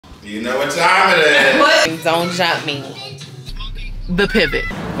You know what time it is. Don't jump me. The pivot.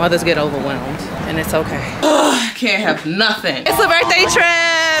 Mothers get overwhelmed, and it's okay. Can't have nothing. It's a birthday trip.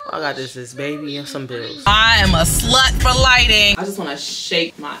 I got this baby and some bills. I am a slut for lighting. I just want to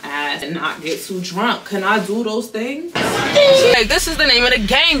shake my ass and not get too drunk. Can I do those things? Like, this is the name of the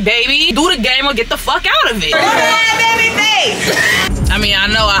game, baby. Do the game or get the fuck out of it. Baby face. I mean, I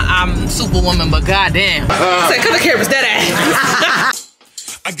know I'm Superwoman, but goddamn. Say, cause the camera's dead ass.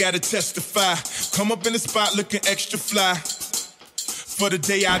 I gotta testify. Come up in the spot looking extra fly. For the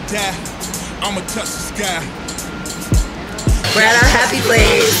day I die, I'ma touch the sky. We're at our happy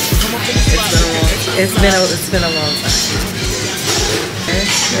place. It's been a long time.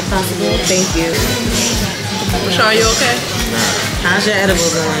 If possible, thank you. Rashawn, you okay? How's your edible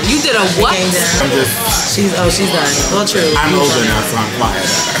going? You did a what? She's done. Well, true. I'm older now, so I'm quiet.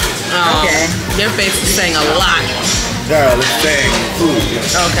 Okay. Your face is saying a lot. Girl, it's saying food.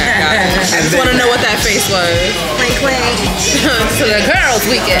 Okay, got it. I just want to know what that face was. Clink, clink. To the girls'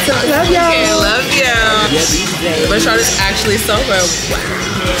 weekend. Love y'all. Okay, love you. Rashawn is actually sober.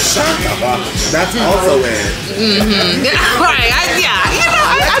 That's also in. Right.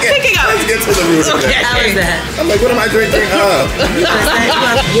 I'm picking up. Let's get to the root of it. How is that? I'm like, what am I drinking?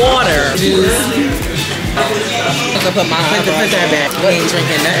 Water. Juice. I'm gonna put my Put that back. We ain't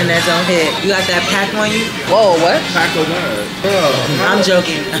drinking nothing that don't hit. You got that pack on you? Whoa, what? Pack of what? Girl. I'm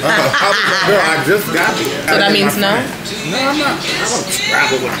joking. Girl, I just got here. So that means no? No, I'm not. I don't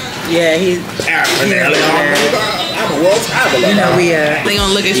travel with Yeah, he's. I'm a world traveler. You know we They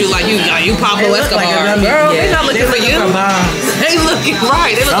gonna look at you like you Pablo Escobar. Like Girl, they yeah. not looking for you. They looking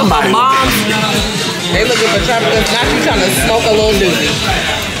right. They looking for moms. They looking for travelers. Not you trying to smoke a little doobie.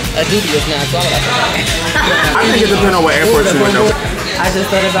 A doobie is not swallowed. I think it depends on what airport you in. I just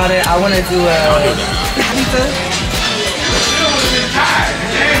thought about it. I want to do a.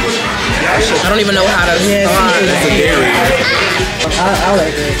 I don't even know how to. Yeah, it's a dairy. I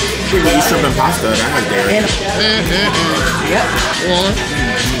like it. We eat shrimp and pasta. That has dairy. Yep. Want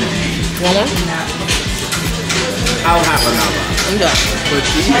one? I'll have another. I'm done. But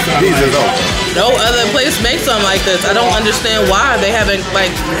these are those. No other place makes something like this. I don't understand why they haven't,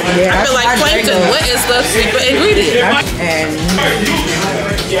 like, Yeah, I feel like plankton. What is the secret ingredient? And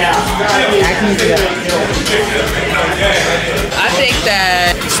I think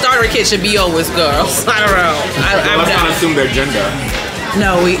that starter kit should be always girls. I don't know. Let's not assume their gender.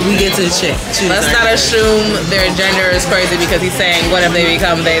 no, we get to the chick. Let's not assume their gender is crazy because he's saying what if they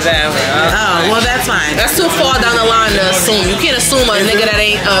become they them. Oh, well, that's fine. That's too far down the line to assume. You can't assume a nigga that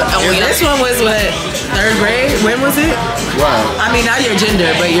ain't This one was what? 3rd grade? When was it? Wow. I mean, not your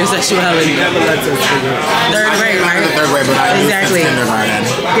gender, but your sexuality. 3rd grade, right? 3rd grade, but I Exactly. kindergarten.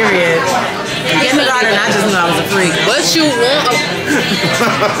 Period. Kindergarten, I just knew I was a freak. What you want?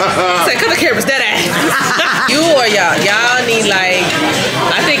 Say, cut the cameras, dead ass. You or y'all? Y'all need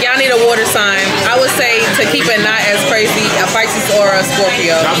I think y'all need a water sign. I would say to keep it not as crazy, a Pisces or a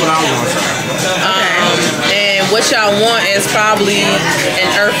Scorpio. That's what I want. And what y'all want is probably an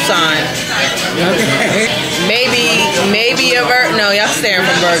earth sign. Okay. Maybe a Virgo. No, y'all staring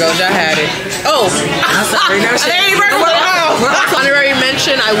from Virgos. Y'all had it. Oh, I'm sorry. No shit. Honorary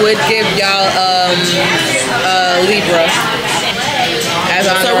mention. I would give y'all Libra.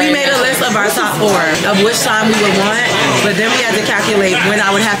 So we made a list of our top 4 of which time we would want, but then we had to calculate when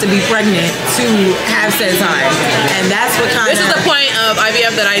I would have to be pregnant to have said time, and that's what kind of. This is the point of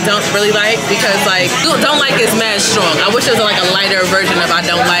IVF that I don't really like because don't like is mad strong. I wish there was like a lighter version of I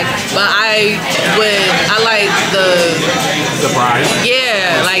don't like, but I like the Surprise.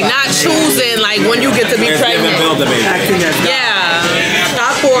 Yeah, like not choosing like when you get to be pregnant. Yeah.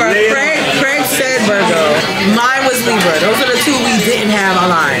 Top 4. Craig said Virgo. Mine was Libra. Those are the 2 we didn't have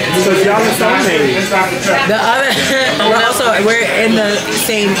aligned. So y'all are soulmates. The other, we're in the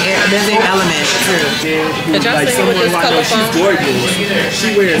same element too. Did y'all see with this color phone? She's gorgeous.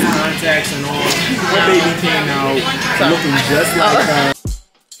 She wears contacts and all. Her baby came out looking just like her.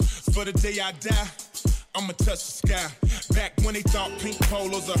 For the day I die, I'ma touch the sky. Back when they thought pink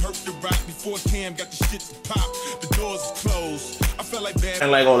polos would hurt the rock. Before Cam got the shit to pop, the doors are closed. I felt like bad.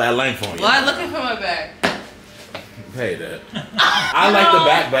 And like all that length on you. Well, I'm looking for my bag. Hey, that. I like the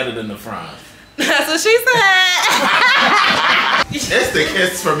back better than the front. That's what she said. It's the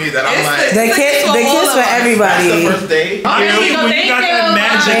kiss for me that I'm like. The kiss for everybody. That's the first date. Thank you.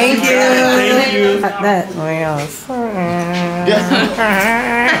 Thank you. Thank you. That way else.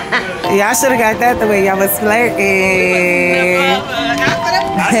 Y'all should have got that the way y'all was flirting.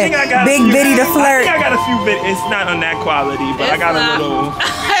 I think I got Big Biddy the flirt. I think I got a few bits. It's not on that quality, but I got a little.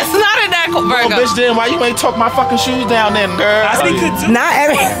 It's It's not in that Virgo. Bitch, then why you ain't took my fucking shoes down then, girl? Not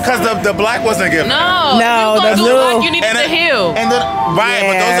every. Cause the black wasn't given. No, the blue. Black, you needed the heel. And then right,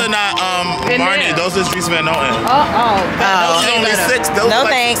 but Yeah. those are not Marnie. Those are Streets Van Noten. Oh. Those are only 6. Those No are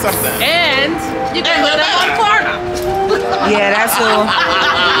like thanks. something. And you can put them on Klarna. Yeah, that's true.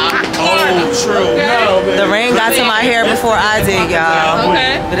 Oh, true. No, The ring got to my hair before I did, y'all.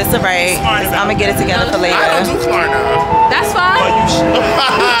 Okay. But it's alright. I'm gonna get it together for later. I don't do Klarna. That's fine.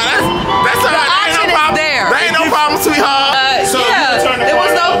 That's all right. option is there. There ain't no problem, sweetheart. There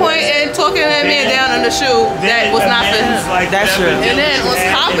was no point in talking that man down on the shoe that was not for him. That's true. And then on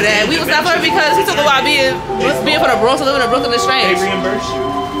top of that, we was not for him because he took a while being from the Bronx to living in Brooklyn is strange.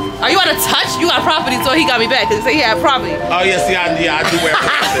 Are you out of touch? You got property, so he got me back because he said he had property. Oh yeah, see, I do wear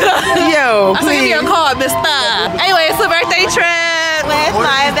property. Yo, I said, give me a card, mister. Anyway, it's a birthday trip. With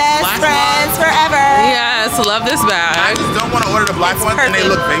my best friends forever. Yes, love this I bag. just don't want to order the black ones and they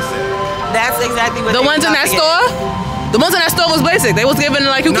look basic. That's exactly what The ones in that store? The ones in that store was basic. They was giving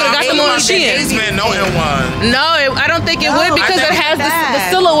like you could have got them on Shein. No, I don't think it would because it has the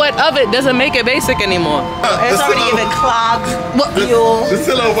silhouette of it doesn't make it basic anymore. It's already even clogged. The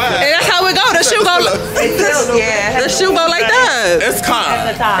silhouette. And that's how it go. The shoe go. Yeah. The shoe go like that. It's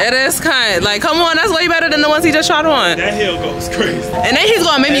kind. It is kind. Like, come on, that's way better than the ones he just tried on. That heel goes crazy. And then he's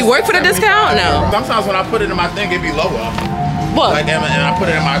gonna make me work for the discount? No. Sometimes when I put it in my thing, it be lower. What? Like, and I put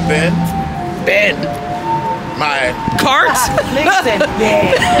it in my bed. My cart? Nigga said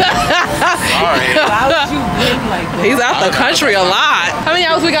bed. Sorry. Why would you win like that? He's out the country a lot. How many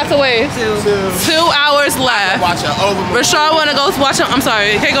hours we got to wait? 2 hours left. Watch an over. Rashard wanna go watch a, I'm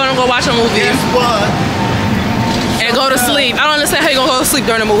sorry, he gonna go watch a movie. Guess what? And go to sleep. I don't understand how you gonna go to sleep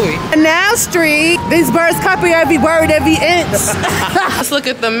during the movie. Now Street, these birds copy every word, every inch. Let's look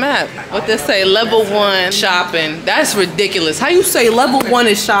at the map. What they say, level 1 shopping. That's ridiculous. How you say level 1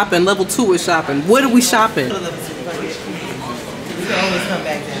 is shopping, level 2 is shopping? What are we shopping? We can always come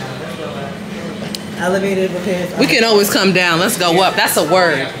back down. Elevated repairs. We can always come down. Let's go up. That's a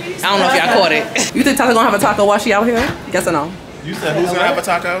word. I don't know if y'all caught it. You think Tata gonna have a taco while she out here? Yes or no? You said who's gonna have a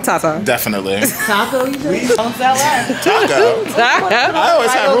taco? Tata. Definitely. Taco, you just don't sell out. Taco. I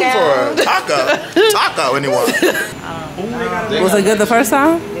always have room for a taco. Taco, anyone? Was it good the first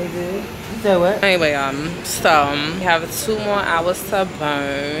time? You said what? Anyway, so we have 2 more hours to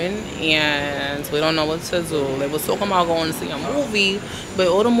burn and we don't know what to do. They was talking about going to see a movie, but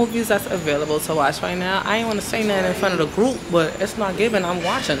all the movies that's available to watch right now, I ain't want to say that in front of the group, but it's not given. I'm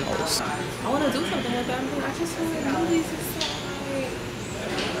watching those. I want to do something with them. I just want the movies to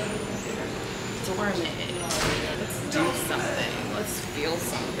dormant. Let's do something. Let's feel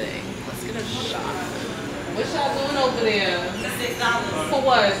something. Let's get a shot. What y'all doing over there? $6. For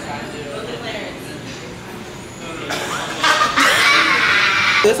what?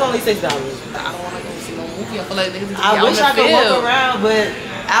 It's only $6. I don't want to go see no movie. I feel like niggas I wish I could walk around, but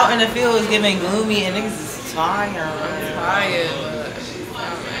out in the field is getting gloomy and niggas is tired.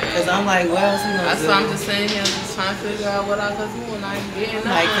 Cause I'm like, what else we gonna do? That's why I'm just sitting here just trying to figure out what I could do and I ain't getting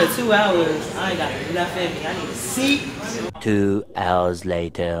Like nothing. for 2 hours, I ain't got nothing in me. I need a seat. 2 hours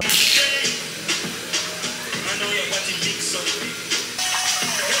later.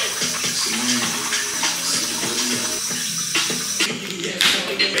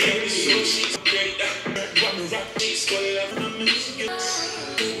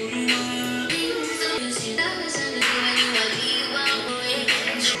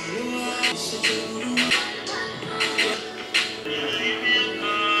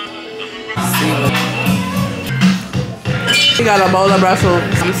 She got a bowl of Brussels.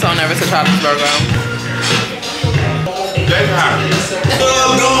 I'm so nervous to try this burger.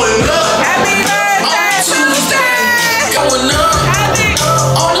 Happy birthday, Tuesday! Going up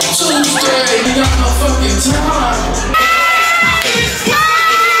on a Tuesday. We got no fucking time.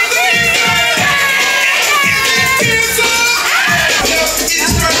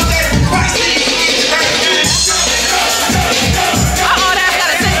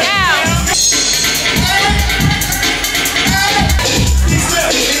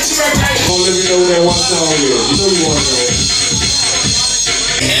 Let me know what that one song is. You know you want that.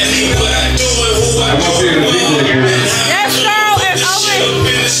 I want to hear the big nigga. Yes, girl, it's open.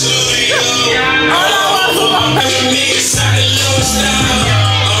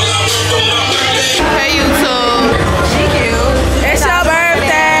 Hey, YouTube. Thank you. It's your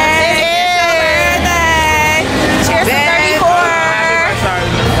birthday. It's your birthday. Cheers to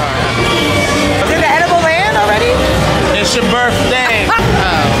 34. Did the edible land already? It's your birthday.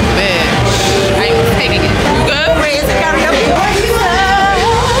 Oh, man. I ain't taking it. You good? Wait, is it karaoke?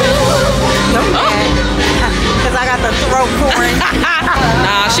 No, man. Because I got the throat pouring.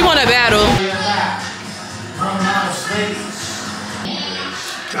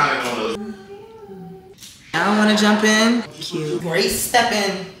 kind of gonna. I don't want to jump in. Cute. Great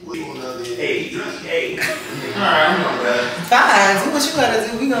stepping. Hey. Alright, I'm not bad. Fine. Do what you gotta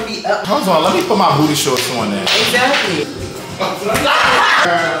do. We gonna be up. Hold on, let me put my booty shorts on there. Exactly.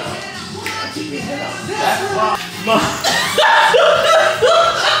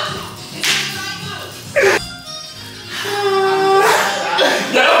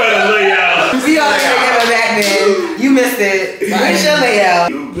 Y'all better lay out. We already give it back then. You missed it. Where's your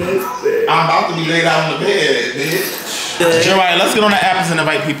layout? I'm about to be laid out on the bed, bitch. Joey, let's get on the apps and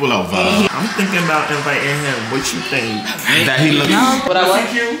invite people over. I'm thinking about inviting him. What you think? That he looks. What I like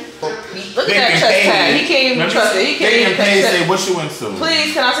you. Look at that chest tag. He can't even trust it. He can't even say what you into.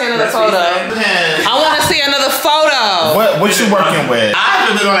 Please, can I see another photo? I want to see another photo. What you working with? I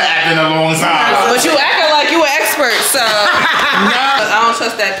haven't been on the app in a long time. But you acting like you an expert, so. No. I don't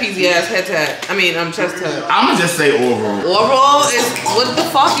trust that PZ ass head tag. I mean, chest tag. I'ma just say oral. Oral is, what the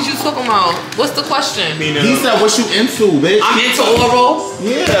fuck is you talking about? What's the question? He said what you into, bitch. I'm into oral.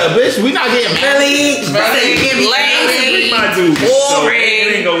 Yeah, bitch, we not getting Really? Lazy. My dude. So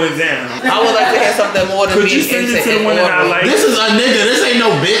it ain't going down. I would like to hear something more than Could being you send it into to the one that I like? This is a nigga. This ain't no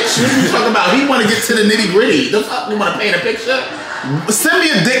bitch. What you talking about? He want to get to the nitty gritty. The fuck? You want to paint a picture? Send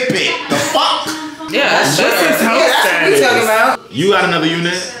me a dick pic. The fuck? Yeah, that's What's his house status? talking about? You got another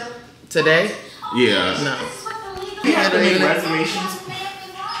unit? Today? Yeah. No. You have to make reservations.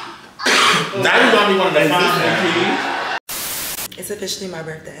 Now you gonna be one of the fine. It's officially my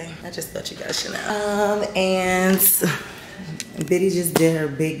birthday. I just thought you guys should know. And Biddy just did her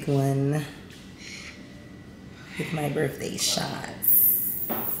big one with my birthday shots.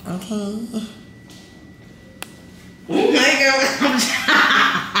 Okay.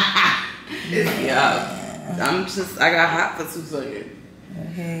 Yeah. I got hot for 2 seconds.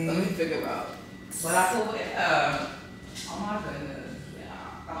 Okay. Let me figure about what I could wear. Oh my goodness.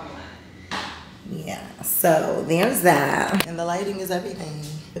 Yeah, so there's that. And the lighting is everything.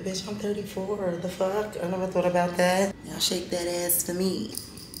 But bitch, I'm 34. The fuck? I never thought about that. Y'all shake that ass for me.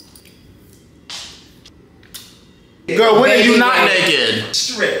 Girl, when are you not naked?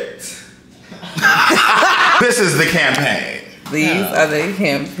 Stripped. This is the campaign. These are the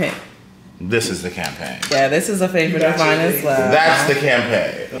campaign. This is the campaign. Yeah, this is a favorite of mine as well. That's the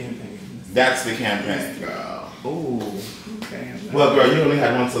campaign. That's the campaign, girl. Ooh. Okay. Well, girl, you only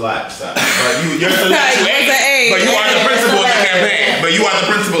had one select, so. But you're select. A. But you are the principal of the campaign. But you are the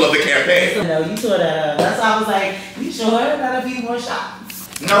principal of the campaign. You know, you tore that up. That's why I was like, you sure? That'll be more shots.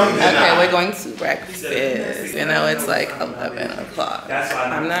 No, you did Okay, not. we're going to breakfast. You know, it's like 11 o'clock.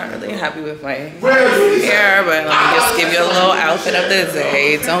 I'm not really happy with my hair, but let me just give you a little outfit of the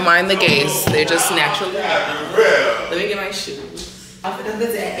day. Don't mind the gays. They're just natural. Let me get my shoes. Outfit of the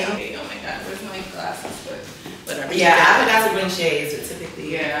day. Oh my god, where's my glasses? But whatever. Yeah, I forgot to bring shades, but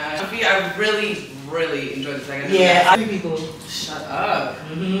typically. Yeah. I really enjoyed this. Yeah, other people. Shut up.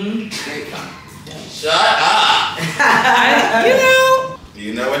 Great fun. Shut up.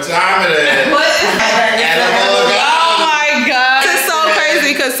 You know what time it is. What? Oh my god. This is so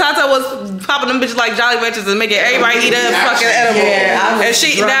crazy because Tata was popping them bitches like Jolly Ranchers and making everybody eat a fucking edible. Yeah, and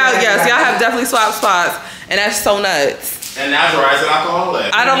she now, yes, y'all have definitely swapped spots. And that's so nuts. And now Zariah's an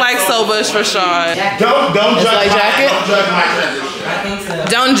alcoholic. I don't like sobers for Sean. Don't judge like jacket? Don't judge my transition. I think so.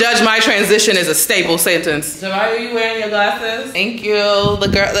 Don't judge my transition is a staple sentence. Jariah, are you wearing your glasses? Thank you. The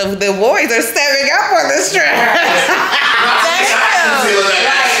boys are stepping up on this trip.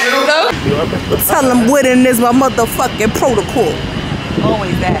 Tell them winning is my motherfucking protocol.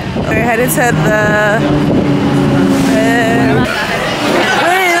 Always that. We're headed to the.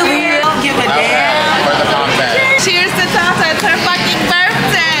 Really don't give a damn. Cheers to Tata. It's her fucking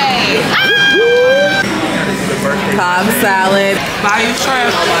birthday. Cobb salad. Bayou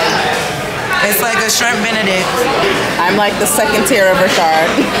shrimp. It's like a shrimp Benedict. I'm like the second tier of Richard.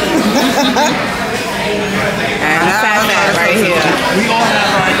 And fat right here. We all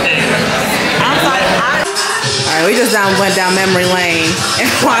have our thing. Alright, we just went down memory lane and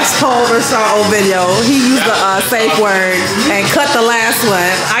watched the whole Richard old video. He used the safe word and cut the last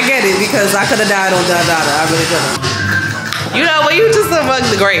one. I get it because I could have died on Dada. I really could have. You know, when you just among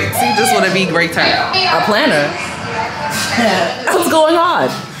the greats, you just want to be great time. A planner? What's going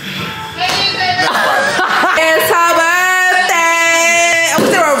on? It's her birthday! I'm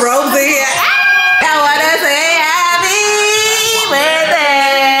throwing robes in here. I wanna say happy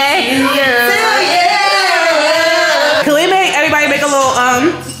birthday to you. Can we everybody make a little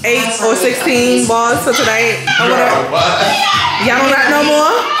 8 or 16 balls for tonight? Y'all don't got no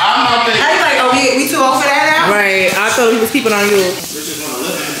more? I was like, oh, we too old for that now? Right, I thought he was keeping on you. Bitches wanna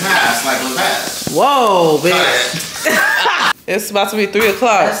live in the past, like the past. Whoa, bitch. It's about to be 3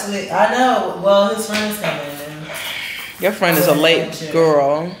 o'clock. Actually, I know. Well, his friend is coming. Your friend is a late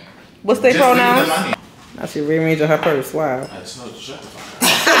girl. What's their pronouns? Now she rearranging her purse. Wow. I just know to shut the fuck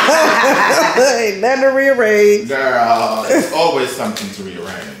up. Ain't nothing to rearrange. Girl, it's always something to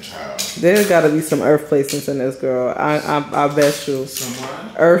rearrange, child. There's got to be some earth placements in this, girl. I bet you. Some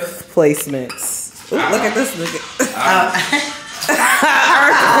what? Earth placements. Ooh, look at this nigga.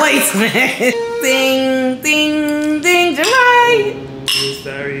 Earth placement. Ding, ding, ding. July.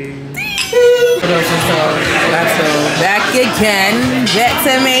 Sorry. What else is on? That's back again. Back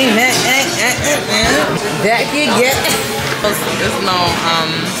to me. Back again. There's no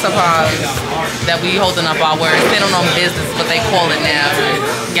surprise that we holding up our words. They don't know business, but they call it now.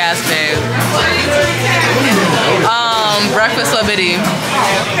 Gas pay. Breakfast with Biddy.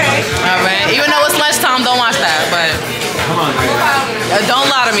 All right. Even though it's lunchtime, don't watch that. But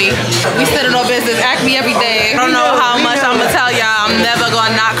don't lie to me. We sitting on business. Ask me every day. I don't know how much I'm gonna tell y'all. I'm never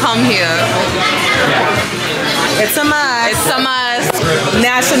gonna not come here. It's a must. It's a must.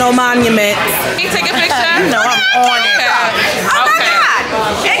 National monument. Can you take a picture? No, I'm on it. Oh my God.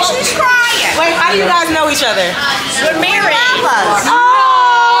 And she's crying. Wait, how do you guys know each other? We're married.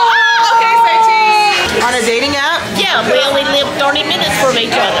 Okay, say cheese. On a dating app? Yeah, we only live 30 minutes from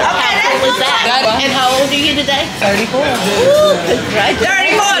each other. How cool is that? And how old are you today? 34. Ooh, congratulations.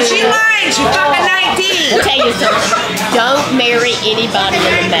 34. She lying. She fucking 19. I'll tell you something. Don't marry anybody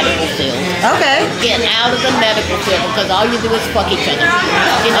in the medical field. Okay. Get out of the medical field because all you do is fuck each other.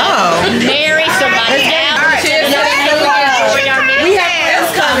 You know? Marry somebody now. We have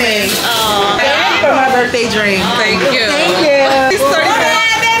friends coming. For my birthday drink. Thank you. Thank you. He's 35.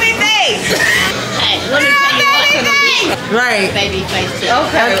 Baby face. Hey, let me tell you what. Right. Baby face too.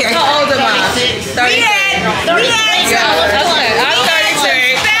 Okay. How old am I? 36. 36. Okay. I'm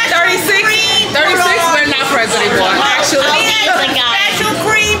 33. 36. 36. We're not friends anymore. Actually. Special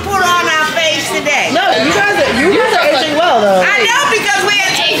cream put on our face today. No, you guys are aging well though. I know because we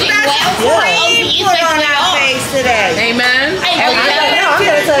had some special cream put on our face today. Amen. I'm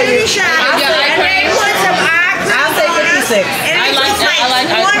gonna tell you. I'll say 56. I like that.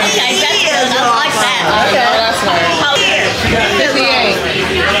 Okay, that's good. I like that. Okay. Oh, that's nice. 58.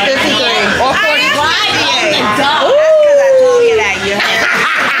 53. Or 45. God. Because I told you that you had.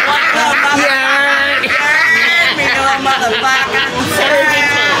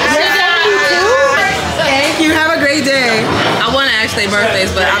 Thank you. Have a great day. I want to ask their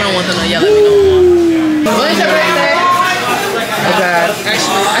birthdays, but I don't want them to yell at me no more. When's your birthday? Oh God.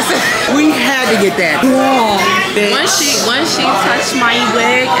 Actually, I said we had to get that. When she touched my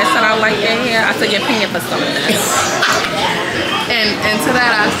wig and said I like your hair, I said you're paying for something. and to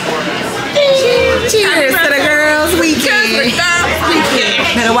that I cheers to the girls' weekend.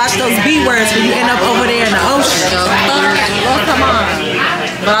 Better watch those B words when you end up over there in the ocean. Oh, come on.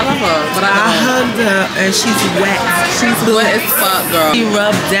 But I love her. But I hugged her and she's wet. She's wet as fuck, girl. She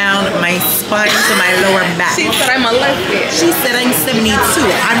rubbed down my spine to my lower back. She said I'm a lesbian. She said I'm 72.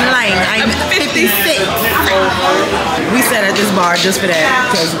 I'm lying. I'm 56. We sat at this bar just for that.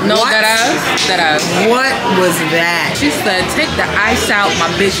 No, that ass. What was that? She said, take the ice out my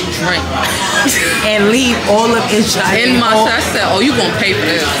bitch drink. And leave all of it in my I said, oh, you gonna pay for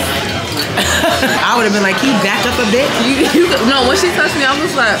this. I would have been like, can you back up a bit? No, when she touched me, I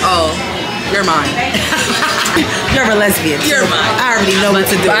was like, oh, you're mine. You're a lesbian. You're mine. I already know what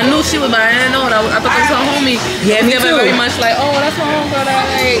to do. I knew she was, but I didn't know it. I thought it was her homie. Yeah, me too. Very much like, oh, that's my homegirl that I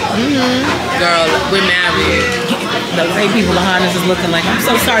like. Girl, we're married. The white people behind us is looking like, I'm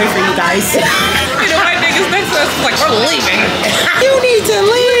so sorry for you guys. You know, white niggas next to us is like, we're leaving. You need to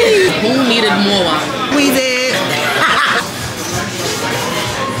leave. Who needed more wine? We did.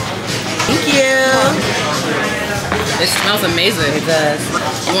 Thank you. It smells amazing. It does.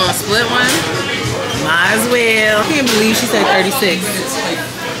 You want a split one? Might as well. I can't believe she said 36.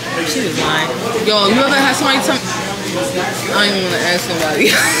 She was lying. Yo, you ever had somebody tell me? I don't even want to ask somebody.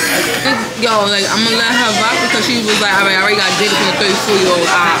 Yo, like, I'm gonna let her rock because she was like, I already got dick from a 34-year-old.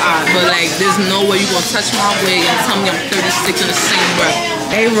 But like, there's no way you gonna touch my wig and tell me I'm 36 in the same breath.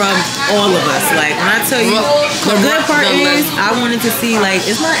 They rubbed all of us. Like, when I tell you, the good part is, I wanted to see, like,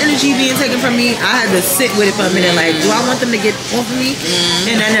 is my energy being taken from me? I had to sit with it for a minute. Like, do I want them to get off of me?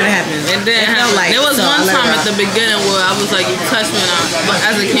 And that never happened. It didn't happen. Like, there was one time at the beginning where I was like, you touch me and but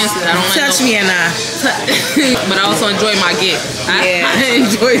as a cancer, I don't like touch me and but I also enjoy my get. I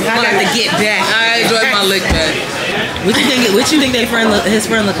enjoy I got to get back. I enjoy my lick back. What you think his friend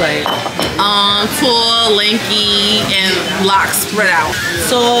look like? Tall, lanky, and locks spread out.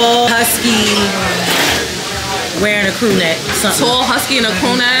 Tall, husky. wearing a crew neck. Something. Tall husky in a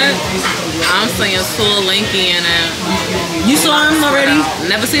crew neck. I'm saying tall lanky in it. You saw him already?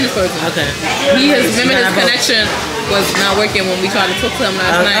 Never seen this person. Okay. His connection was not working when we tried to talk to him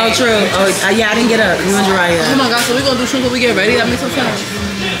last night. Oh, true. Oh, yeah, I didn't get up. You and Jiraiya. Oh my God, so we gonna do shrimp when we get ready? That makes no sense.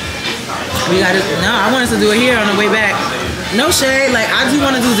 We got it. No, I want us to do it here on the way back. No shade. Like, I do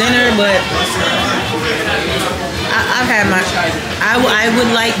want to do dinner, but I've had my. I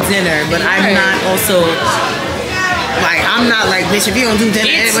would like dinner, but I'm not also. Like, I'm not like, bitch, if you don't do dinner.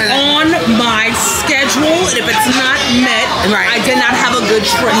 It's on my schedule, and if it's not met, right. I did not have a good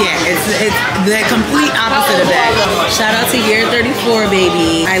trip. Yeah, it's the complete opposite of that. Shout out to year 34,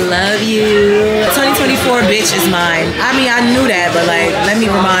 baby. I love you. 2024, bitch, is mine. I mean, I knew that, but like, let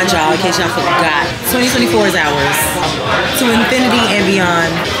me remind y'all in case y'all forgot. 2024 is ours. To infinity and beyond.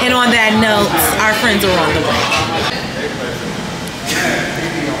 And on that note, our friends are on the way.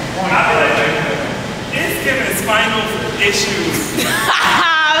 Spinal issues.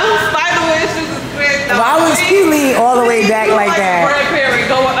 Spinal issues is great. Why was he lean all the way back like that? Brad Perry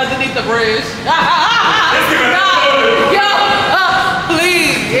going underneath the bridge.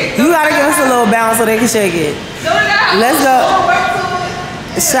 Please. You gotta give us a little bounce so they can shake it. Let's go.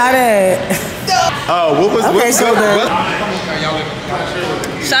 Shot it. Oh, what was okay?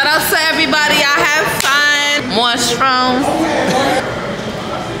 Shout out to everybody. I have fun. More strong.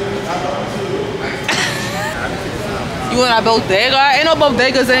 You want a bodega? Ain't no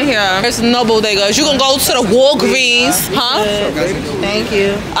bodegas in here. There's no bodegas. You can go to the Walgreens, huh? Thank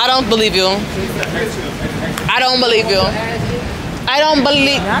you. I don't believe you. I don't believe you. I don't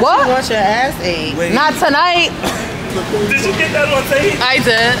believe. Not what? You want your ass ate. Not tonight. Did you get that on tape? I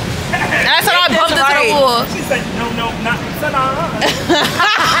did. And I said I bumped into the wall. She said, no, not tonight.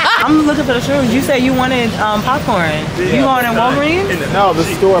 I'm looking for the shoes. You said you wanted popcorn. Yeah. You going in Walgreens? No, the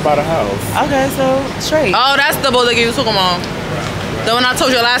store by the house. Okay, so straight. Oh, that's the bodega you talking about. The one I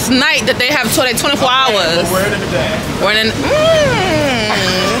told you last night that they have 24 hours. We're in the day. We're in.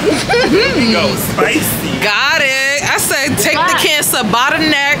 Go spicy. Got it. I said take the cancer by the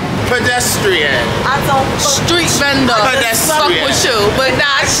neck. Pedestrian. I don't. Street vendor. Fuck with you, but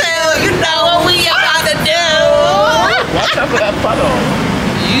not chill. You know what we about to do. Watch out for that puddle.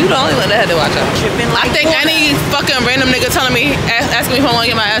 You the only one that had to watch out. I think any fucking random nigga telling me, asking me if I want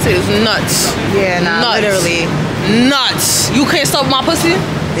to get my ass ate is nuts. Yeah, nah, nuts. literally. Nuts. You can't stop my pussy?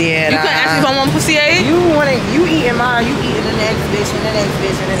 Yeah, You can't ask me if I want pussy ate? You eating mine, you eating the next bitch and the next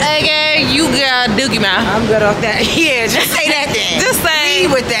bitch and the next Okay, you got dookie man. I'm good off that. Yeah, just say that then. Just say.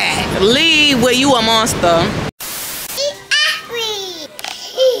 Leave with that. Leave where you a monster.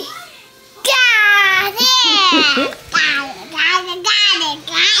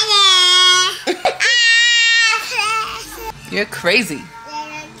 You're crazy.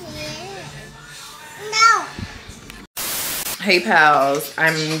 No. Hey pals,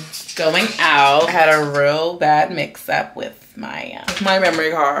 I'm going out. I had a real bad mix-up with my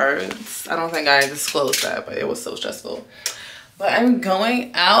memory cards. I don't think I disclosed that, but it was so stressful. But I'm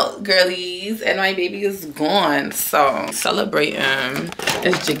going out, girlies, and my baby is gone. So celebrating.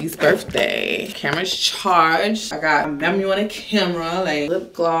 It's Jiggy's birthday. Camera's charged. I got memory on the camera, like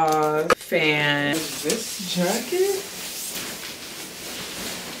lip gloss, fan. This jacket,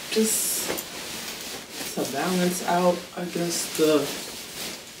 just to balance out against the.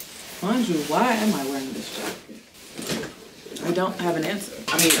 Mind you, why am I wearing this jacket? I don't have an answer.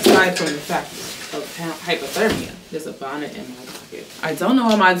 I mean, aside from the fact of hypothermia, there's a bonnet in my pocket. I don't know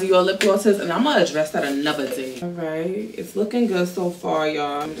how my Dior lip gloss is, and I'm gonna address that another day. All right, it's looking good so far,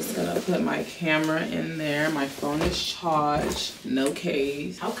 y'all. I'm just gonna put my camera in there. My phone is charged, no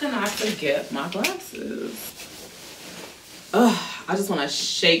case. How can I forget my glasses? Ugh, I just wanna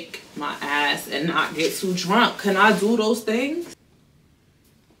shake my ass and not get too drunk. Can I do those things?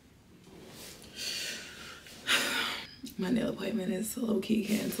 My nail appointment is low-key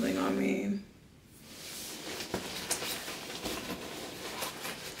canceling on me.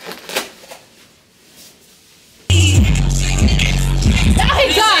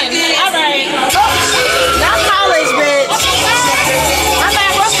 He's done. All right. Not college, bitch. I'm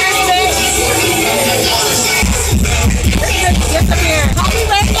at Rutgers, bitch. Disappear. Happy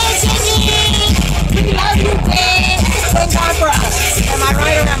birthday, Jimmy. We love you, bitch. Thank God for us. Am I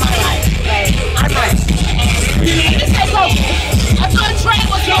right or am I right? Like, I'm right. I thought Trey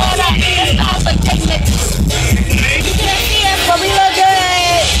was going up. It's not for picnic. You can't see us, but we look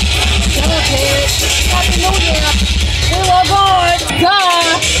good. Come on, kid. Happy New Year. We were born. Duh.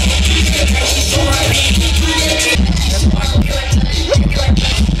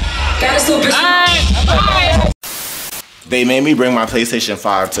 They made me bring my PlayStation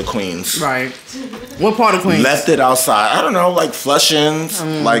 5 to Queens. Right. What part of Queens? Left it outside. I don't know, like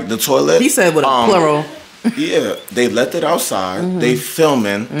Flushings, like the toilet. He said with a plural. Yeah, they left it outside. They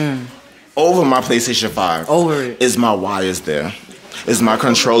filming over my PlayStation 5. Over it. Is my wires there? Is my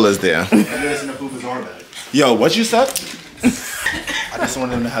controllers there? Yo, what you said? I just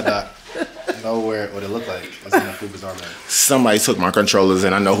wanted them to have that. Know what it looked like. It's in the food bizarre bag. Somebody took my controllers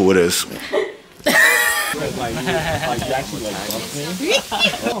and I know who it is.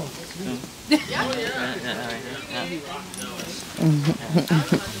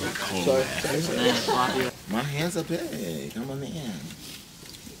 My hands are big. I'm a man.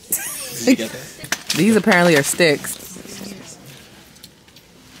 Did you get that? These apparently are sticks.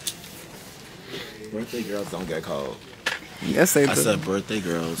 Birthday girls don't get cold. Yes, they do. I said birthday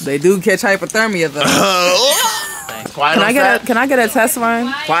girls. They do catch hypothermia though. Can I get a test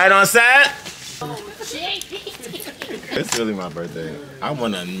run? Quiet on set. It's really my birthday. I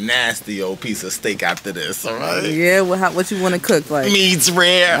want a nasty old piece of steak after this, alright? Yeah, what you want to cook like? Meat's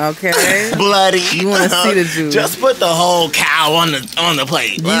rare. Okay. Bloody. You want to see the juice. Just put the whole cow on the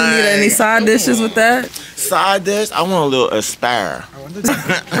plate. Do you need any side dishes with that? Side dish? I want a little asparagus. I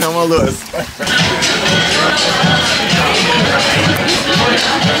want a little asparagus.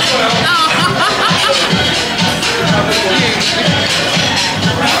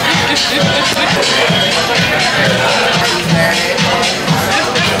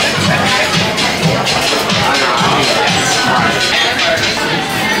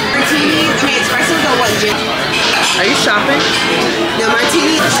 Are you shopping? No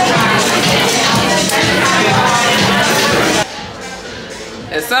martini.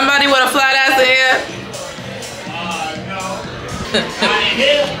 Is somebody with a flat ass in here?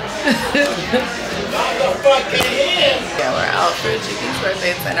 Yeah, we're out for Jiggly's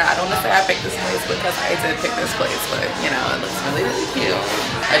birthday dinner. I don't want to say I picked this place because I did pick this place, but you know, it looks really, really cute.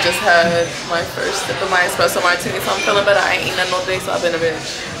 I just had my first sip of my espresso martini, so I'm feeling better. I ain't eaten that all day, so I've been a bit,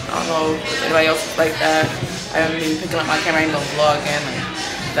 I don't know if anybody else is like that. I haven't been picking up my camera, I ain't gonna vlog in. Like,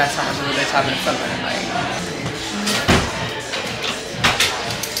 that's how much of a bitch I've been feeling. Like,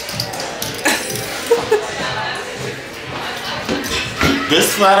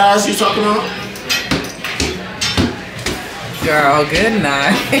 This flat ass you talking about? girl, good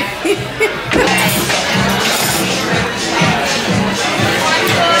night.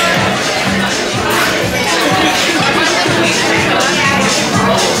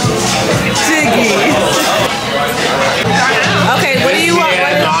 Jiggy. Okay, what do you want?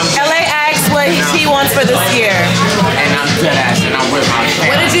 LA asks what he wants for this year. And I'm dead ass and I'm with my family.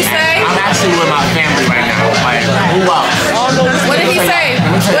 What did you say? I'm actually with my family right now. Like, who else? What did he say?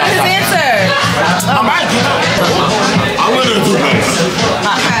 What is his answer? I'm gonna do this.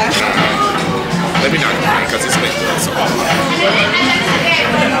 Let me not complain because it's late.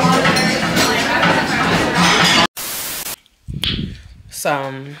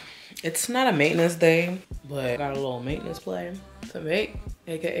 So, it's not a maintenance day, but I got a little maintenance play to make,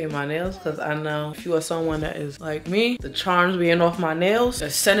 aka my nails, because I know if you are someone that is like me, the charms being off my nails are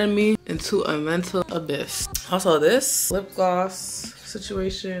sending me into a mental abyss. Also, this lip gloss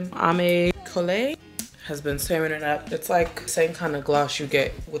situation, Ame Collet, has been tearing it up. It's like the same kind of gloss you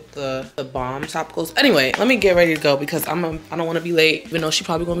get with the Balm topicals. Anyway, let me get ready to go because I don't want to be late, even though she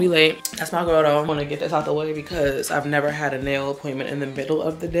probably gonna be late. That's my girl though. I want to get this out the way because I've never had a nail appointment in the middle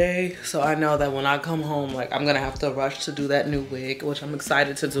of the day. So I know that when I come home, like I'm gonna have to rush to do that new wig, which I'm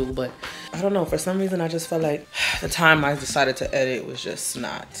excited to do. But I don't know, for some reason I just felt like the time I decided to edit was just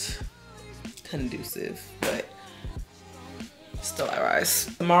not conducive. But still I rise.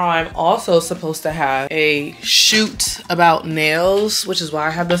 Tomorrow I'm also supposed to have a shoot about nails, which is why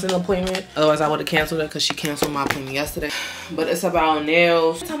I have this an appointment. Otherwise I would have canceled it because she canceled my appointment yesterday. But it's about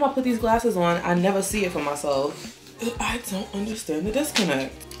nails. Every time I put these glasses on, I never see it for myself. I don't understand the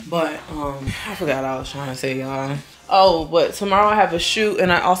disconnect. But I forgot what I was trying to say, y'all. Oh, but tomorrow I have a shoot and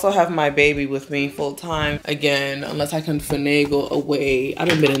I also have my baby with me full time again, unless I can finagle away.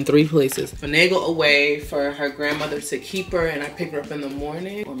 I've been in 3 places. Finagle away for her grandmother to keep her and I pick her up in the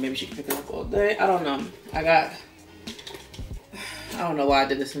morning, or maybe she can pick her up all day. I don't know. I don't know why I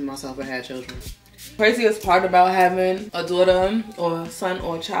did this to myself and had children. Craziest part about having a daughter or a son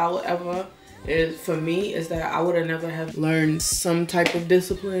or a child, whatever, is for me is that I would have never have learned some type of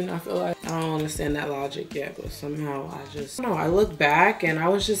discipline. I feel like I don't understand that logic yet, but somehow I don't know, I look back and I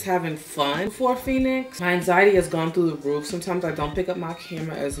was just having fun before Phoenix. My anxiety has gone through the roof. Sometimes I don't pick up my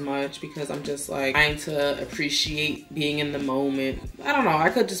camera as much because I'm just like trying to appreciate being in the moment. I don't know,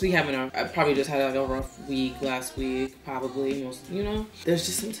 I could just be having I probably just had a rough week last week, probably, most, you know. There's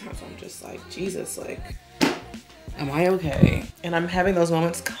just sometimes I'm just like, Jesus, like Am I okay? And I'm having those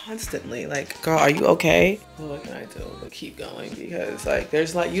moments constantly. Like, girl, are you okay? Well, what can I do but keep going? Because like,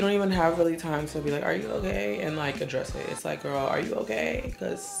 there's like, you don't even have really time to be like, are you okay? And like address it. It's like, girl, are you okay?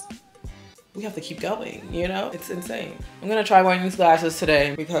 Because we have to keep going, you know? It's insane. I'm gonna try wearing these glasses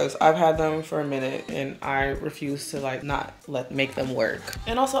today because I've had them for a minute and I refuse to like not make them work.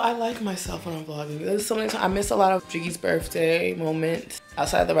 And also I like myself when I'm vlogging. There's so many times I miss a lot of Jiggy's birthday moments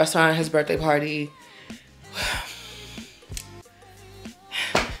outside the restaurant, his birthday party.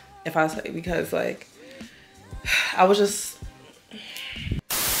 If I say, because like, I was just,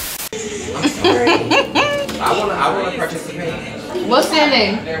 I'm sorry. I wanna participate. What's your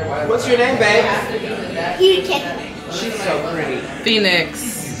name? What's your name, babe? She's so pretty.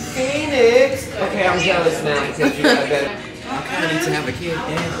 Phoenix. Phoenix. Okay, I'm jealous now because you got better. I kind of need to have a kid.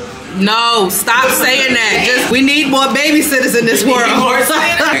 Yeah. No, stop saying that. Just we need more babysitters in this world.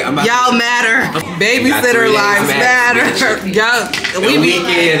 Y'all matter. Babysitter lives matter. Y'all,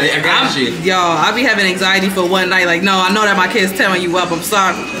 I be having anxiety for one night. Like, no, I know that my kid's tearing you up. I'm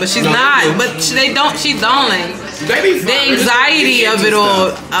sorry, but she's not. But they don't. She's only. The anxiety of it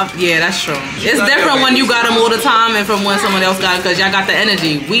all. Yeah, that's true. It's different when you got them all the time and from when someone else got it because y'all got the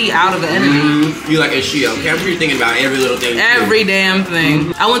energy. We out of the energy. You like a she, okay? I'm sure you're thinking about every little thing. Every damn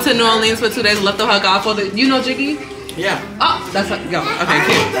thing. I went to New Orleans for 2 days, left the hug off for the. You know Jiggy? Yeah. Oh, that's like, yo. Okay,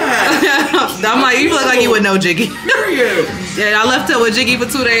 cute. I'm like, you look like you would know Jiggy. Yeah, I left her with Jiggy for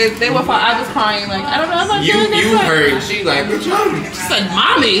 2 days. They were fine. I was crying, like, I don't know. I was like, you heard. She like, she said,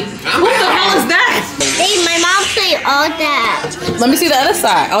 mommy, who the hell is that? Hey, my mom played all that. Let me see the other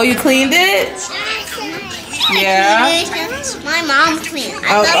side. Oh, you cleaned it? Yeah. My mom cleaned it.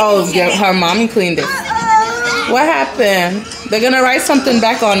 Yeah, her mommy cleaned it. What happened? They're gonna write something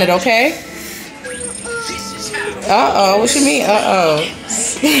back on it, okay? Uh-oh, what you mean, uh-oh?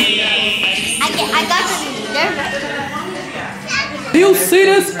 I got the... Do you see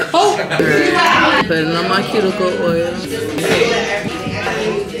this coat? Putting on my cuticle oil.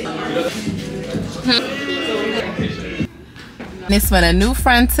 It's been a new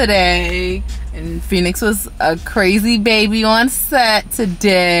friend today. And Phoenix was a crazy baby on set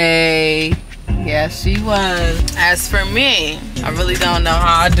today. Yeah, she was. As for me, I really don't know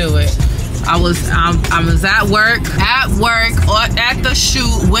how I do it. I was at work or at the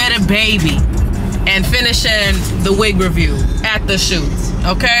shoot with a baby and finishing the wig review at the shoot,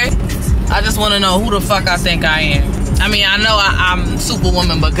 okay? I just want to know who the fuck I think I am. I mean, I know I'm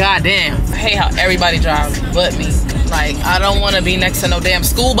Superwoman, but goddamn, I hate how everybody drives but me. Like, I don't want to be next to no damn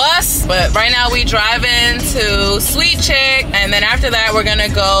school bus. But right now we driving to Sweet Chick, and then after that we're gonna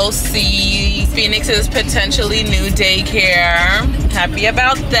go see Phoenix's potentially new daycare. Happy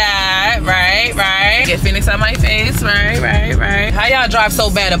about that, right? Get Phoenix out my face, right. How y'all drive so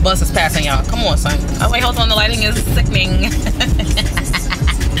bad a bus is passing y'all? Come on, son. Oh wait, hold on, the lighting is sickening.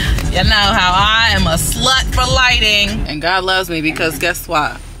 You know how I am a slut for lighting. And God loves me because guess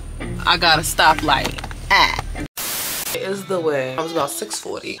what? I got a stoplight. It is the way. I was about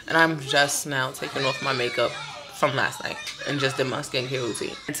 6:40 and I'm just now taking off my makeup from last night and just did my skincare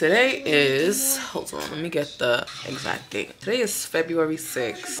routine. And today is, hold on, let me get the exact date. Today is February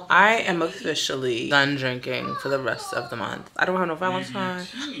 6th. I am officially done drinking for the rest of the month. I don't have no Valentine.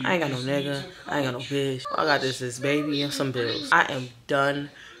 I ain't got no nigga. I ain't got no bitch. All I got is this baby and some bills. I am done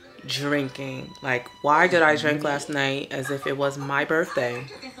drinking. Like, why did I drink last night as if it was my birthday?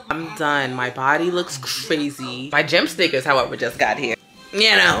 I'm done. My body looks crazy. My gym sneakers, however, just got here.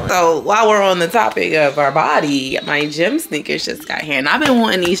 You know, so while we're on the topic of our body, my gym sneakers just got here. And I've been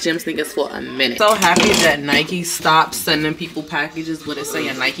wanting these gym sneakers for a minute. So happy that Nike stopped sending people packages with it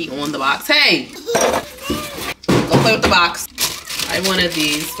saying Nike on the box. Hey, go play with the box. I wanted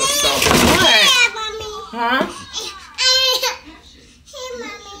these for so what? Huh?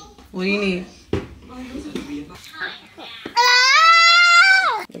 What do you need? Look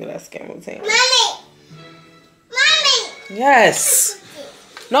at that skin routine. Mommy! Yes!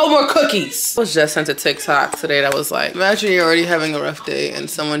 No more cookies! I was just sent a TikTok today that was like, imagine you're already having a rough day and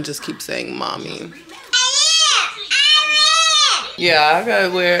someone just keeps saying mommy. Yeah,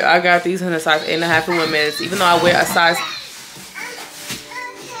 I got these in a size 8.5 for women. Even though I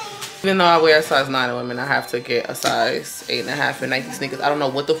wear a size 9 in women, I have to get a size 8.5 in Nike sneakers. I don't know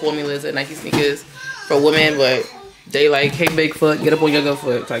what the formula is at Nike sneakers for women, but they like, hey Bigfoot, get up on your good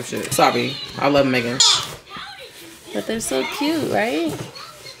foot type shit. Sorry, I love Megan. But they're so cute, right?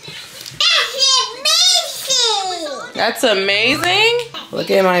 That's amazing. Look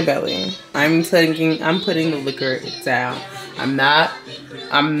at my belly. I'm putting the liquor down. I'm not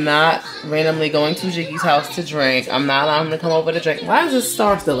randomly going to Jiggy's house to drink. I'm not allowing him to come over to drink. Why is this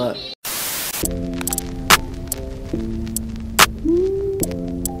star still up?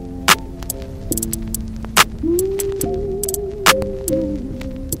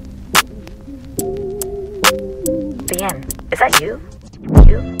 that you?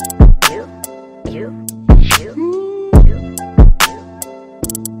 You?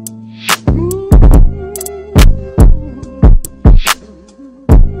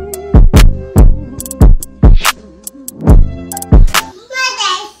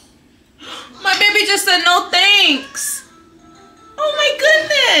 My baby just said no thanks. Oh my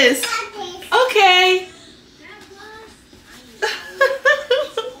goodness. Okay.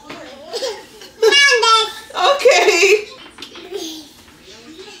 Okay.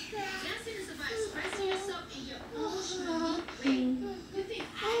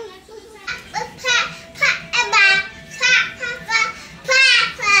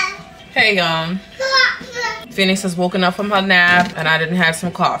 Hey, Phoenix has woken up from her nap and I didn't have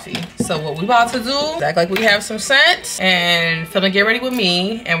some coffee. So what we about to do is act like we have some sense and finna get ready with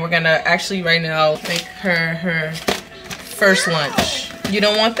me, and we're gonna actually right now make her first lunch. You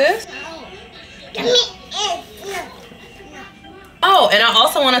don't want this? Oh, and I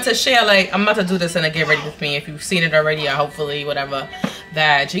also wanted to share, like, I'm about to do this in a get ready with me. If you've seen it already, or hopefully whatever,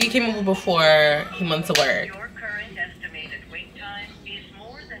 that Jiggy came over before he went to work.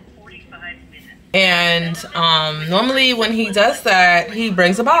 And normally when he does that, he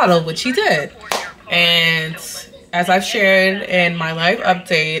brings a bottle, which he did. And as I've shared in my live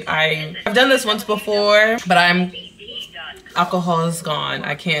update, I've done this once before, but alcohol is gone.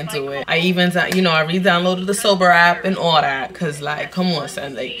 I can't do it. I even, you know, I re-downloaded the Sober app and all that, because, like, come on,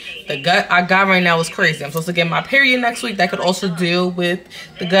 son. Like, the gut I got right now is crazy. I'm supposed to get my period next week. That could also deal with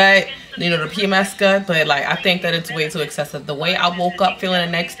the gut, you know, the PMS gut, but, like, I think that it's way too excessive. The way I woke up feeling the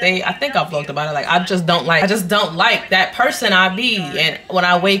next day, I think I vlogged about it. Like, I just don't like that person I be. And when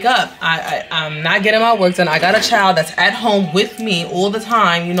I wake up, I'm not getting my work done. I got a child that's at home with me all the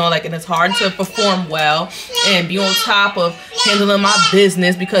time, you know, like, and it's hard to perform well and be on top of handling my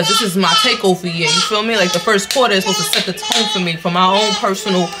business, because this is my takeover year, you feel me? Like, the first quarter is supposed to set the tone for me, for my own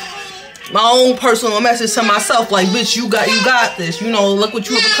personal message to myself, like, bitch, you got this, you know, look what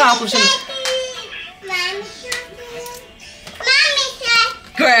you have accomplished.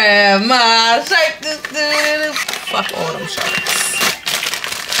 Grandma, shake this. Fuck all them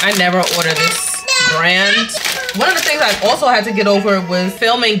shirts. I never order this brand. One of the things I also had to get over was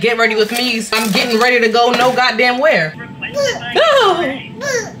filming Get Ready With Me. So I'm getting ready to go no goddamn where.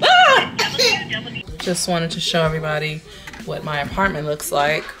 Just wanted to show everybody what my apartment looks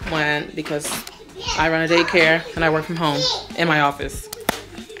like because I run a daycare and I work from home in my office.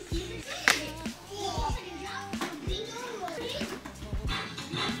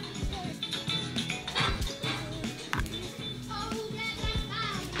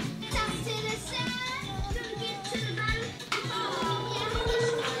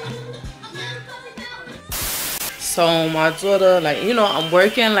 So my daughter, like, you know, I'm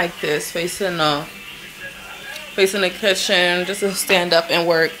working like this, facing the kitchen, just to stand up and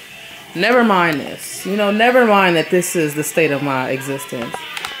work. Never mind this, you know, never mind that this is the state of my existence.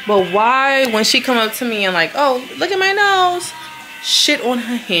 But why, when she come up to me and like, oh, look at my nose, shit on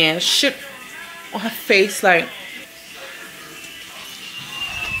her hands, shit on her face, like,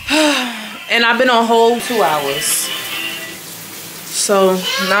 and I've been on hold 2 hours. So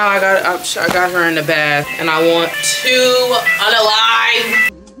now I got her in the bath, and I want to unalive.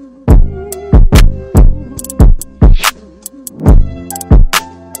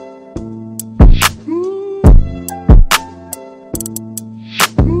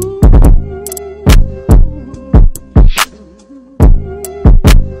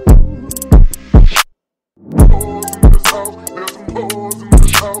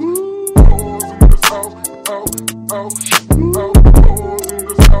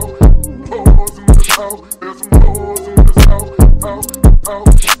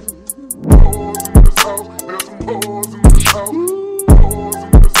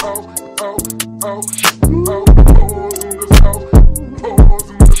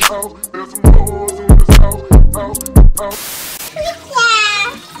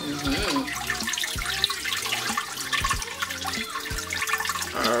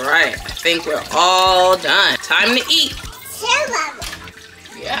 Alright, I think we're all done. Time to eat.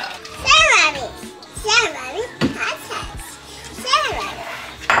 Yeah.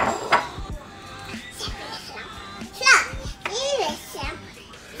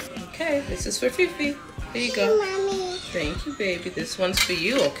 Okay, this is for Fifi. There you go. Mommy. Thank you, baby. This one's for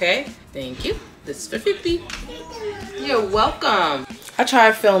you, okay? Thank you. This is for Fifi. You're welcome. I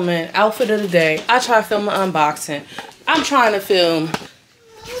tried filming outfit of the day. I tried filming unboxing. I'm trying to film. Mommy.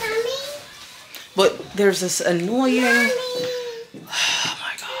 But there's this annoying... Oh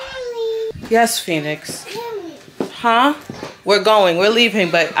my God. Yes, Phoenix. Huh? We're going. We're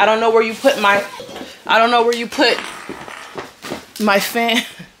leaving, but I don't know where you put my... I don't know where you put My fan.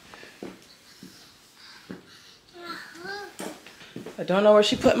 I don't know where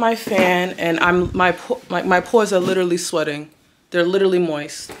she put my fan, and my pores are literally sweating. They're literally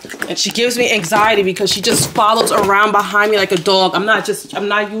moist. And she gives me anxiety because she just follows around behind me like a dog. I'm not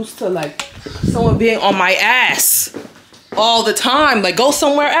used to like someone being on my ass all the time. Like, go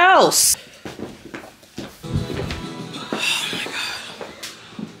somewhere else. Oh my God.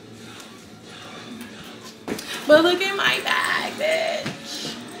 But look at my bag,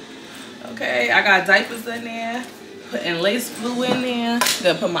 bitch. Okay, I got diapers in there. Putting lace glue in there.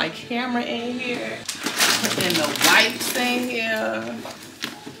 Gonna put my camera in here. Putting the wipes in here.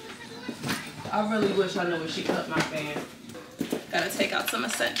 I really wish I knew where she put my fan. Gotta take out some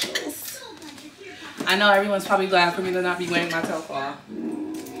essentials. I know everyone's probably glad for me to not be wearing my tail claw.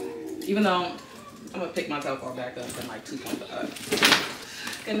 Even though I'm gonna pick my tail claw back up in like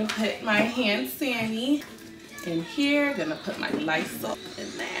 2.5. Gonna put my hand sanitizer in here. Gonna put my Lysol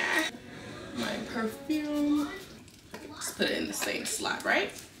in there. My perfume. Just put it in the same slot,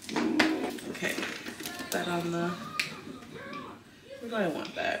 right? Okay. Put that on the. Where do I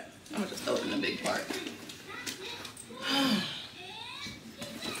want that? I'm gonna just throw it in the big part.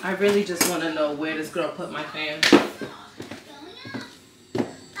 I really just want to know where this girl put my fan.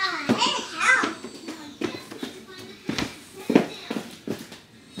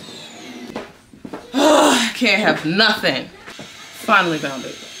 Can't have nothing. Finally found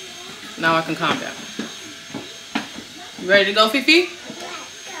it. Now I can calm down. You ready to go, Fifi?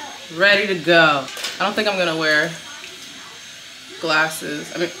 Ready to go. I don't think I'm gonna wear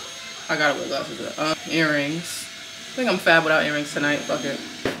glasses. I mean, I gotta wear glasses. Earrings. I think I'm fab without earrings tonight. Fuck it.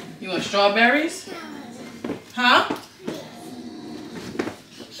 You want strawberries? Huh?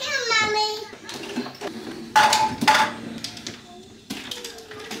 Here, Mommy.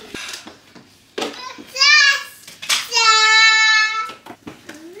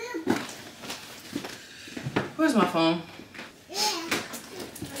 Where's my phone?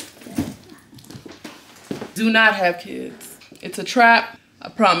 Do not have kids. It's a trap. I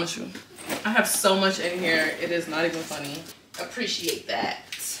promise you. I have so much in here. It is not even funny. Appreciate that.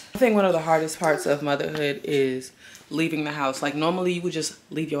 I think one of the hardest parts of motherhood is leaving the house. Like, normally you would just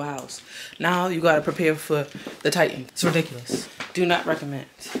leave your house. Now you gotta prepare for the Titan. It's ridiculous. Do not recommend.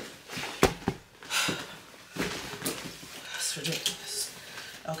 It's ridiculous.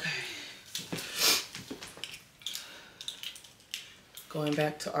 Okay. Going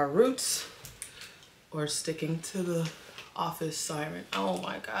back to our roots or sticking to the office siren. Oh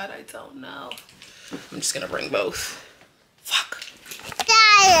my God, I don't know. I'm just gonna bring both. Fuck.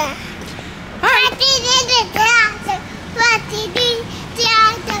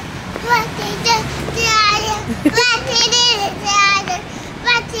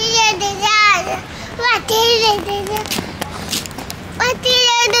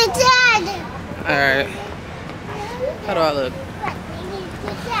 Alright. How do I look?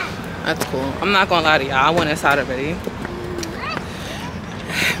 That's cool. I'm not gonna lie to y'all. I went inside already.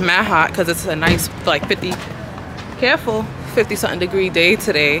 Mad hot because it's a nice like 50 something degree day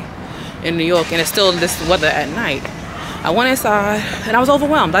today in New York, and it's still this weather at night. I went inside and I was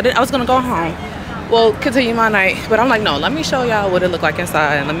overwhelmed. I was gonna go home, well, continue my night, but I'm like, no, let me show y'all what it looked like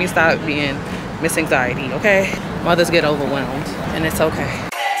inside and let me stop being Miss Anxiety. Okay, mothers get overwhelmed and it's okay.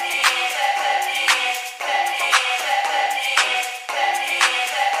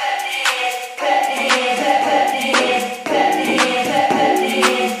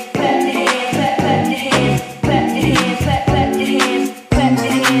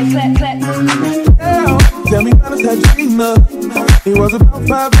 Tell me about that dream up. It was about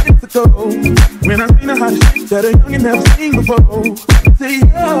 5 minutes ago when I seen a hot shit that a youngin' never seen before. Say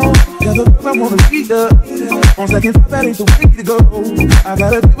yo, there's a girl I wanna meet up. On second thought, that ain't the way to go. I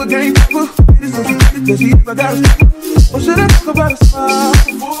gotta give a game over. It's so stupid that she is, I gotta stop. Or should I talk about a smile?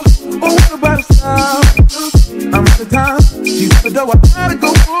 Or what about a style? I'm at the time, she's at the door, I gotta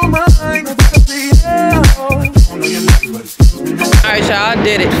go for mine. I say yeah. Alright, y'all, I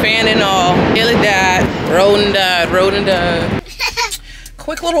did it. Fan and all. Nearly died. Rodin died.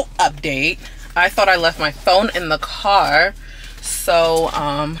 Quick little update. I thought I left my phone in the car. So,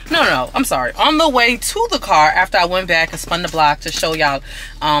 no, I'm sorry. On the way to the car, after I went back and spun the block to show y'all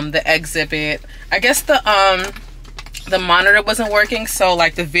the exhibit, I guess the monitor wasn't working. So,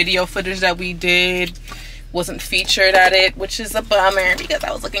 like, the video footage that we did wasn't featured at it, which is a bummer because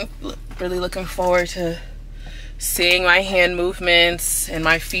I was really looking forward to seeing my hand movements and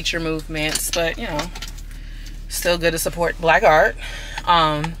my feature movements, but you know, still good to support Black art.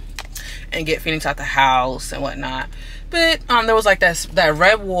 And and get Phoenix out the house and whatnot. But there was like that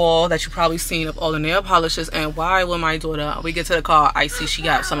red wall that you probably seen of all the nail polishes. And why when my daughter, we get to the car, I see she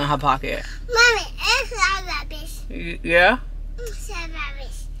got some in her pocket. Mommy, it's strawberries. Yeah?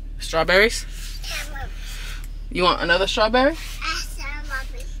 Strawberries. Strawberries? You want another strawberry?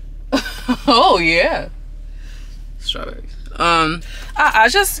 Strawberries. Oh yeah. Strawberries. I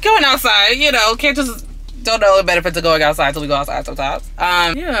just going outside, you know, can't just don't know the benefits of going outside till we go outside sometimes.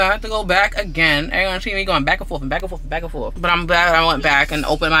 Yeah, I have to go back again. You're gonna see me going back and forth and back and forth and back and forth. But I'm glad I went back and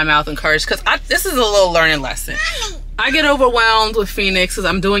opened my mouth and courage, because this is a little learning lesson. I get overwhelmed with Phoenix because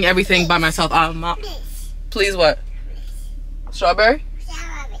I'm doing everything by myself. Please what? Strawberry?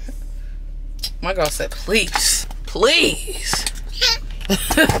 My girl said, please. Please.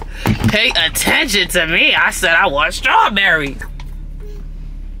 Pay attention to me. I said I want strawberry.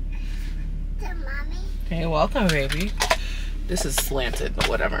 Hey, welcome, baby. This is slanted, but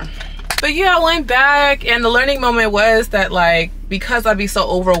whatever. But yeah, I went back, and the learning moment was that, like, because I be so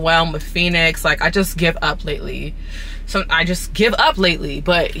overwhelmed with Phoenix, like, I just give up lately. So I just give up lately.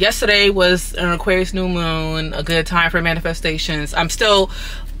 But yesterday was an Aquarius new moon, a good time for manifestations. I'm still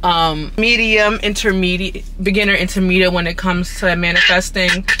medium, intermediate, beginner, intermediate when it comes to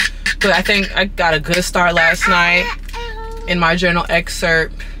manifesting. But I think I got a good start last night in my journal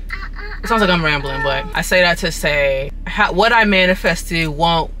excerpt. It sounds like I'm rambling, but I say that to say what I manifested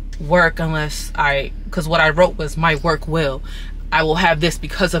won't work unless because what I wrote was my work will. I will have this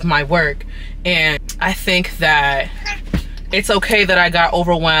because of my work. And I think that it's okay that I got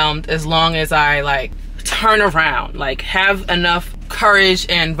overwhelmed as long as I like turn around, like have enough courage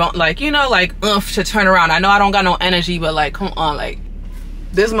and like, you know, like oomph to turn around. I know I don't got no energy, but like, come on, like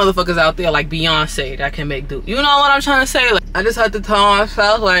there's motherfuckers out there like Beyonce that can make do. You know what I'm trying to say? Like, I just had to tell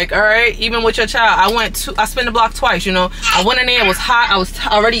myself, like, all right, even with your child, I spin the block twice, you know. I went in there, it was hot, I was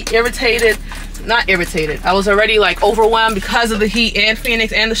already irritated. Not irritated, I was already like overwhelmed because of the heat and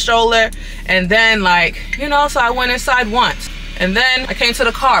Phoenix and the stroller. And then like, you know, so I went inside once. And then I came to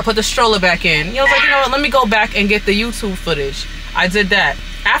the car, put the stroller back in. You know, I was like, you know what, let me go back and get the YouTube footage. I did that.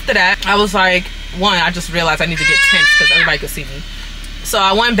 After that, I was like, I just realized I need to get tense because everybody could see me. So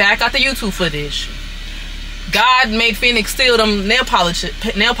I went back, got the YouTube footage. God made Phoenix steal them nail polishes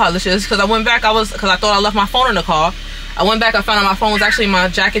because I went back, because I thought I left my phone in the car. I went back, I found out my phone was actually in my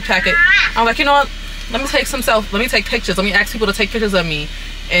jacket pocket. I was like, you know what, let me take pictures. Let me ask people to take pictures of me.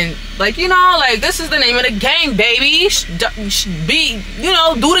 And like, you know, like this is the name of the game, baby. Be, you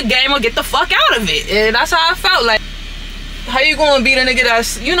know, do the game or get the fuck out of it. And that's how I felt. Like, how you gonna be the nigga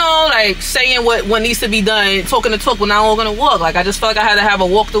that's, you know, like saying what needs to be done, talking the talk when I'm all gonna walk? Like, I just felt like I had to have a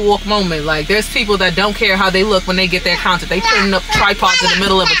walk the walk moment. Like, there's people that don't care how they look when they get their content. They putting up tripods in the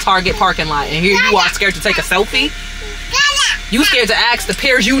middle of a Target parking lot, and here you are scared to take a selfie. You scared to ask the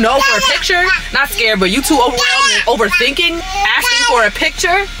peers you know for a picture? Not scared, but you too overwhelmed and overthinking, asking for a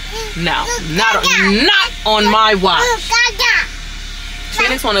picture? No, not on my watch.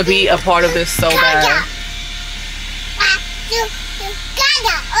 Phoenix want to be a part of this so bad.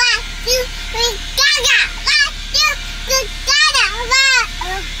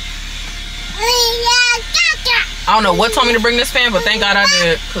 I don't know what told me to bring this fan, but thank God I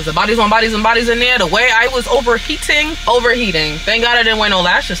did, because the bodies on bodies and bodies in there, the way I was overheating. Thank God I didn't wear no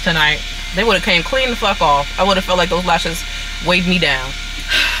lashes tonight. They would have came clean the fuck off. I would have felt like those lashes weighed me down.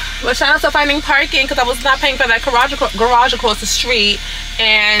 But shout out to finding parking, because I was not paying for that garage across the street.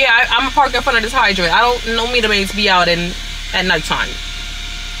 And yeah, I'm gonna park in front of this hydrant. I don't know meter maids be out at nighttime.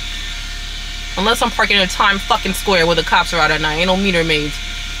 Unless I'm parking in a Time fucking Square where the cops are out at night. Ain't no meter maids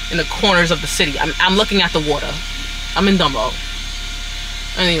in the corners of the city. I'm looking at the water. I'm in Dumbo.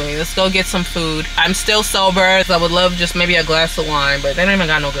 Anyway, let's go get some food. I'm still sober, so I would love just maybe a glass of wine, but they don't even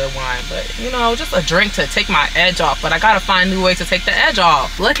got no good wine. But, you know, just a drink to take my edge off. But I gotta find new ways to take the edge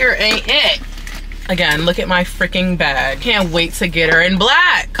off. Liquor ain't it. Again, look at my freaking bag. Can't wait to get her in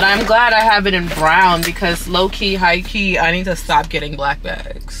black. But I'm glad I have it in brown, because low-key, high-key, I need to stop getting black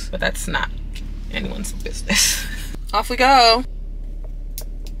bags. But that's not anyone's business. Off we go.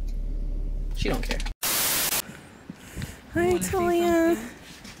 She don't care. Hi, Talia.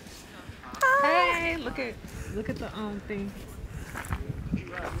 Hey, look at the thing.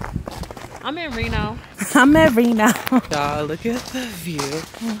 I'm in Reno. I'm at Reno. Y'all, look at the view.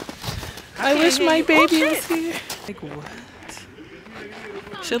 I wish my baby was here. Like, what?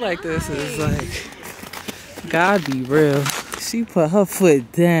 Shit like this is like, God be real. She put her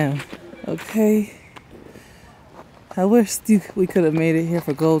foot down, okay? I wish we could have made it here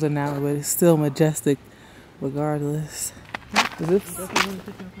for golden hour, but it's still majestic regardless.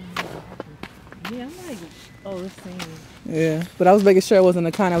 Yeah, I'm like, oh, it's same. Yeah, but I was making sure it wasn't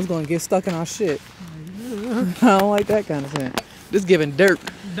the kind I was going to get stuck in our shit. I don't like that kind of thing. Just giving dirt.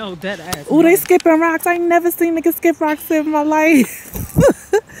 No, dead ass. Oh, they skipping rocks. I ain't never seen niggas skip rocks in my life.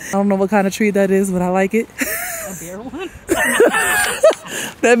 I don't know what kind of tree that is, but I like it. A bear one?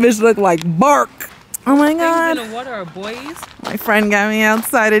 That bitch look like bark. Oh my God. Things in the water are boys. My friend got me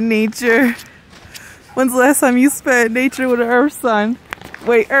outside in nature. When's the last time you spent nature with an earth sign?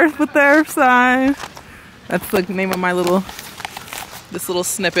 Wait, earth with the earth sign. That's the name of my this little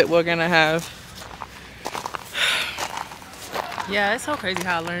snippet we're gonna have. Yeah, it's so crazy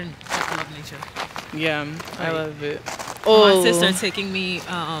how I learned that I love nature. Yeah, I love it. Oh, my sister taking me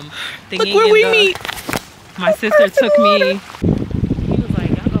look where we meet. My sister took me. He was like,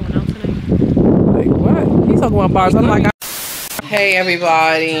 y'all going out tonight? Like what? He's talking about bars. I'm like, hey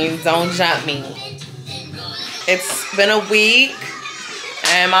everybody, don't jump me. It's been a week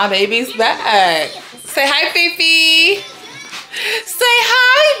and my baby's back. Say hi, Fifi. Say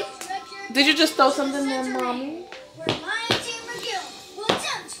hi. Did you just throw something there, mommy?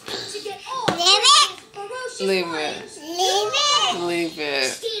 Leave it. Leave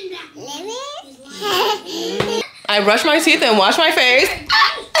it. I brush my teeth and wash my face.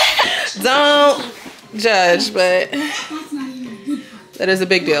 Don't judge, but that is a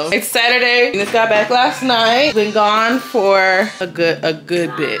big deal. It's Saturday. Just got back last night. Been gone for a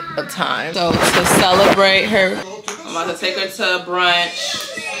good bit of time. So to celebrate her, I'm about to take her to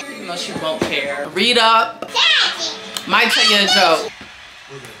brunch. Even though she won't care. Read up. Might tell you a joke.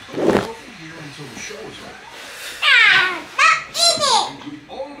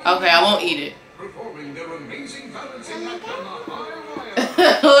 Okay, I won't eat it.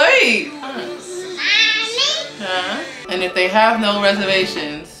 Wait. Huh? And if they have no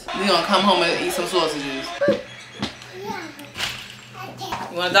reservations, we gonna come home and eat some sausages.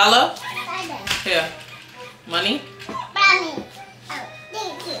 You want $1? Here. Money?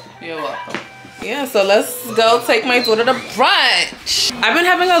 You're welcome. Yeah, so let's go take my daughter to brunch. I've been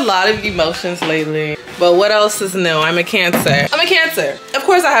having a lot of emotions lately. But what else is new? I'm a Cancer. I'm a Cancer. Of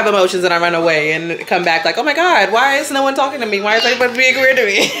course I have emotions and I run away and come back like, oh my God, why is no one talking to me? Why is everybody being weird to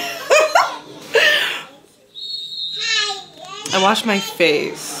me? I wash my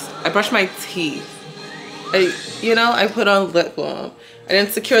face. I brush my teeth. I put on lip balm. I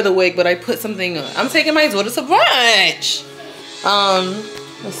didn't secure the wig, but I put something on. I'm taking my daughter to brunch.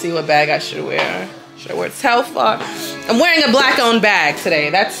 Let's see what bag I should wear. Should I wear Telfar? I'm wearing a black-owned bag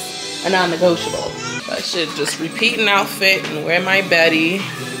today. That's a non-negotiable. I should just repeat an outfit and wear my Betty.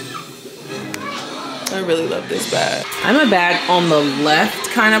 I really love this bag. I'm a bag on the left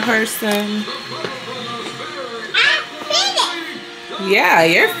kind of person. Yeah,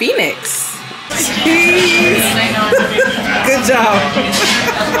 you're Phoenix. Good job.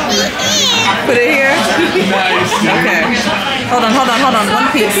 Put it here. Okay. Hold on. One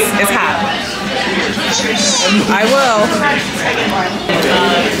piece. It's hot. I will.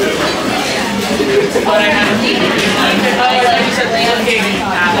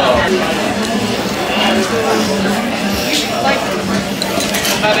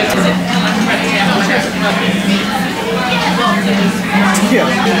 Cheers.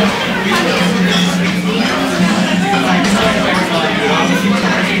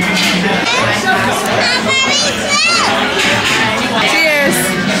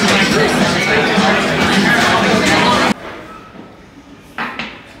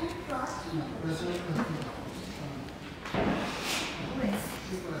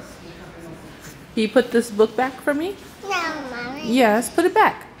 Can you put this book back for me? No, Mommy. Yes, put it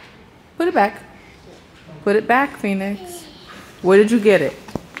back. Put it back. Put it back, Phoenix. Where did you get it?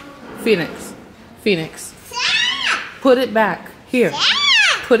 Phoenix. Phoenix. Put it back. Here.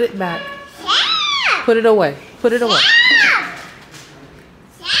 Put it back. Put it away. Put it away.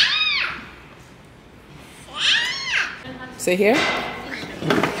 Sit here.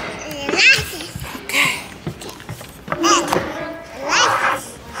 Okay.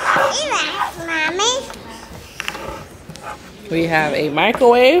 We have a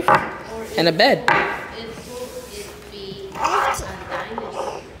microwave and a bed.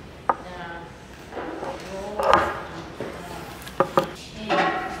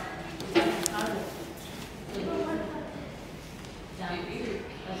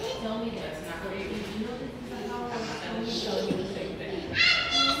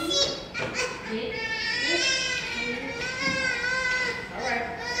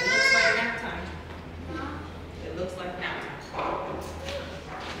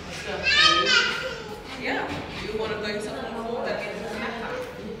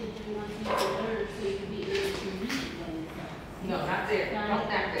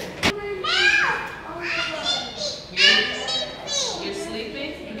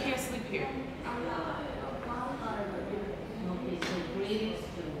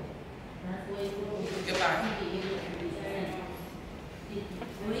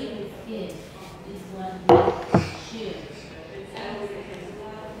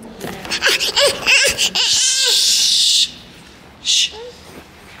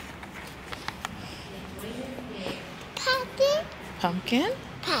 Pumpkin?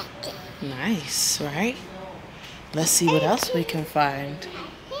 Pumpkin. Nice, right? Let's see what else we can find.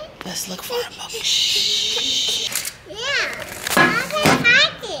 Let's look for a pumpkin. Shh. Yeah, I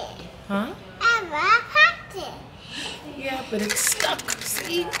huh? pumpkin. Yeah, but it's stuck.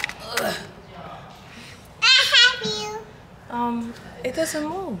 See? Ugh. I have you. It doesn't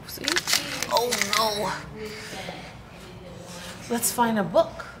move. See? Oh no. Let's find a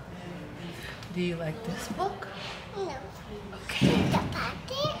book. Do you like this book? No. Okay. The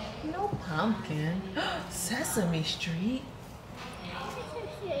pumpkin? No pumpkin. Sesame Street.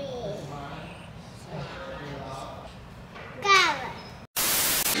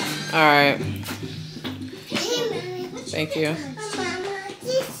 All right. Thank you.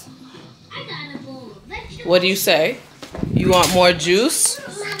 What do you say? You want more juice?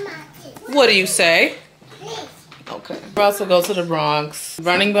 What do you say? Okay. We're about to go to the Bronx.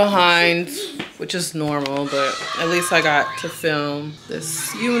 Running behind, which is normal, but at least I got to film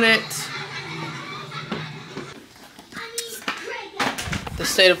this unit. The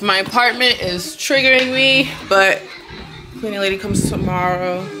state of my apartment is triggering me, but cleaning lady comes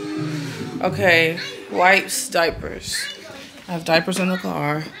tomorrow. Okay, wipes, diapers. I have diapers in the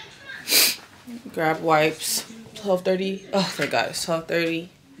car. Grab wipes. 12:30. Oh, thank God, it's 12:30.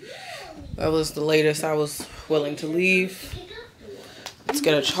 That was the latest I was willing to leave. Let's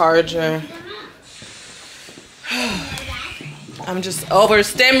get a charger. I'm just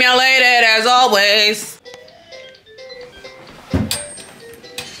overstimulated as always.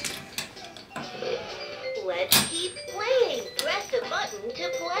 Let's keep playing. Press the button to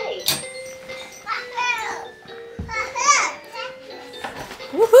play.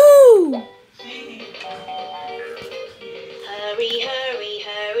 Woohoo! Hurry, hurry,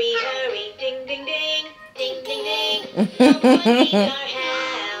 hurry, hurry. Ding, ding, ding. Ding, ding, ding. Someone needs our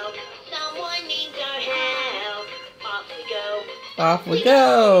help. Someone needs our help. Off we go. Off we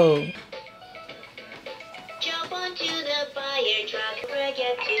go. Jump onto the fire truck.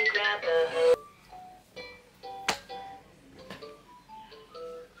 Forget to grab a hose.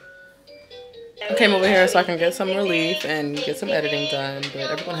 I came over here so I can get some relief and get some editing done,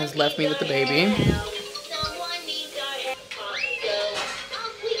 but everyone has left me with the baby.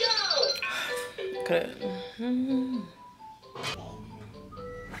 Good.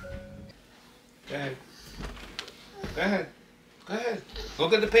 Go ahead. Go ahead. Go ahead. Go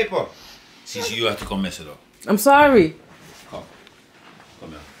get the paper. Cece, you have to come mess it up. I'm sorry. Come.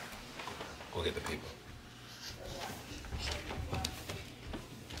 Come here. Go get the paper.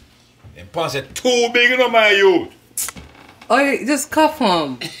 And pants are too big on my youth. Oh, yeah, just cuff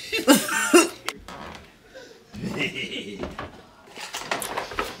him.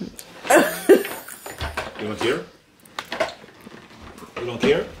 You don't care? You don't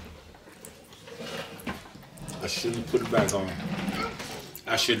care? I shouldn't put it back on.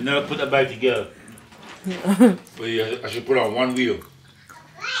 I should never put that back together. But yeah, I should put on one wheel.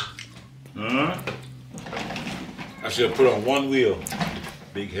 Huh? I should have put on one wheel.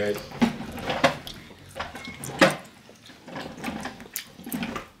 Big head.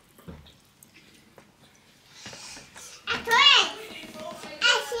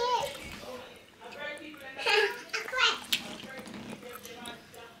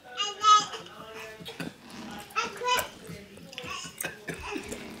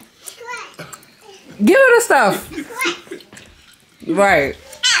 Give her the stuff. Right.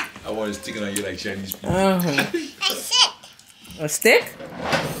 I want to stick it on you like Chinese people. A stick?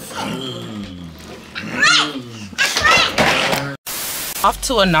 Off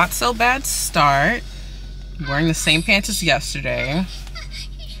to a not so bad start. Wearing the same pants as yesterday.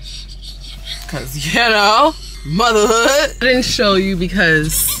 Cause you know, motherhood. I didn't show you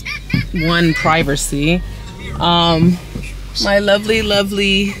because one, privacy. My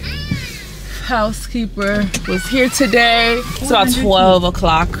lovely housekeeper was here today. It's about 12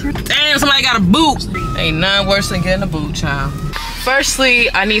 o'clock. Damn, somebody got a boot. Ain't nothing worse than getting a boot, child. Firstly,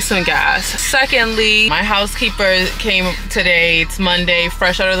 I need some gas. Secondly, my housekeeper came today. It's Monday,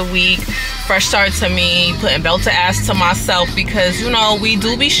 fresh out of the week. Fresh start to me, putting belt to ass to myself because, you know, we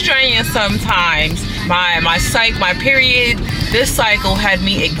do be straying sometimes. My period, this cycle had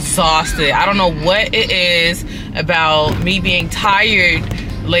me exhausted. I don't know what it is about me being tired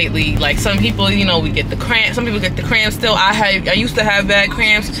lately. Like some people, you know, we get the cramps. Some people get the cramps still. I used to have bad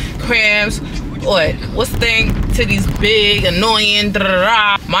cramps. What's the thing? titties big, annoying,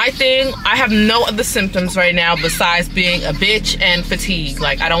 My thing, I have no other symptoms right now besides being a bitch and fatigue.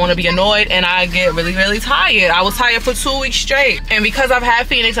 Like, I don't want to be annoyed, and I get really, really tired. I was tired for 2 weeks straight. And because I've had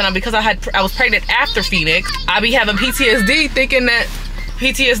Phoenix, and because I was pregnant after Phoenix, I be having PTSD thinking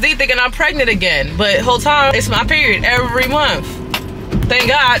I'm pregnant again. But whole time, it's my period every month. Thank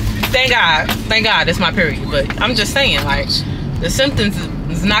God it's my period. But I'm just saying, like, the symptoms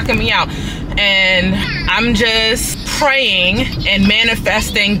is knocking me out. And I'm just praying and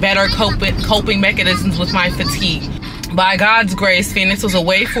manifesting better coping mechanisms with my fatigue. By God's grace, Phoenix was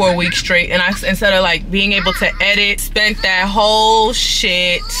away for a week straight, and I, instead of like being able to edit, spent that whole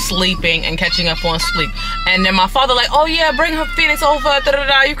shit sleeping and catching up on sleep. And then my father like, oh yeah, bring her Phoenix over,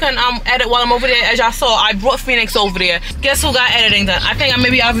 you can edit while I'm over there. As y'all saw, I brought Phoenix over there. Guess who got editing done? I think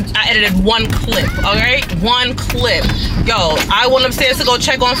I edited one clip, okay? One clip. Yo, I went upstairs to go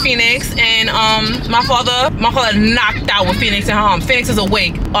check on Phoenix, and my father knocked out with Phoenix in her arms. Phoenix is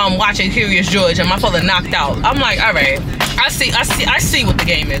awake, watching Curious George, and my father knocked out. I'm like, all right. I see what the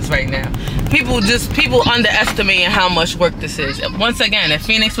game is right now. People underestimating how much work this is. Once again, if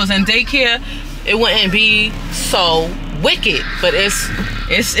Phoenix was in daycare, it wouldn't be so wicked. But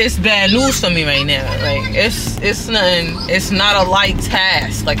it's bad news for me right now. Like it's nothing. It's not a light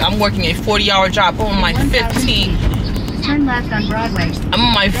task. Like I'm working a 40-hour job. I'm on my 15. Turn left on Broadway. I'm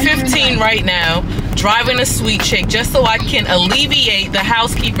on my 15 right now, driving a sweet chick just so I can alleviate the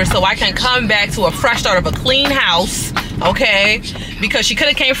housekeeper, so I can come back to a fresh start of a clean house, okay? Because she could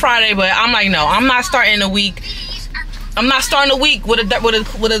have came Friday, but I'm like, no, I'm not starting the week. I'm not starting the week with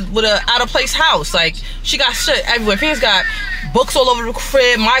a out of place house. Like she got shit everywhere. Phoenix got books all over the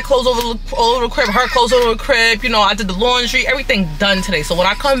crib, my clothes all over the crib, her clothes all over the crib. You know, I did the laundry, everything done today. So when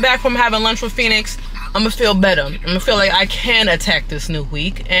I come back from having lunch with Phoenix, I'm gonna feel better. I'm gonna feel like I can attack this new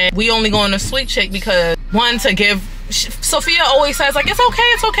week. And we only go on a sweet chick because one, to give, Sophia always says like, it's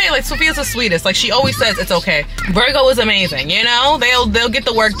okay. Like Sophia's the sweetest. Like she always says it's okay. Virgo is amazing, you know? They'll get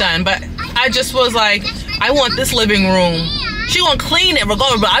the work done. But I just was like, I want this living room. She won't clean it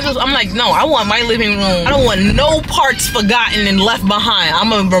regardless, but I'm like, no, I want my living room. I don't want no parts forgotten and left behind.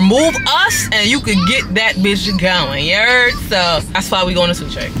 I'm gonna remove us and you could get that bitch going, you heard? So that's why we go on a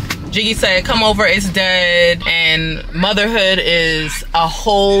sweet chick. Jiggy said, come over, it's dead. And motherhood is a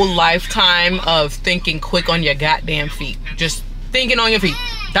whole lifetime of thinking quick on your goddamn feet. Just thinking on your feet.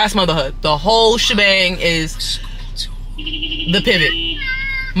 That's motherhood. The whole shebang is the pivot.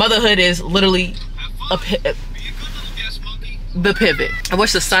 Motherhood is literally the pivot. I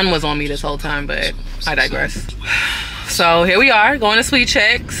wish the sun was on me this whole time, but I digress. So here we are, going to sweet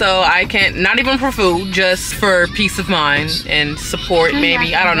check, so I can't, not even for food, just for peace of mind and support,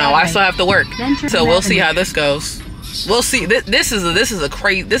 maybe. I don't know, I still have to work. So we'll see how this goes. We'll see. This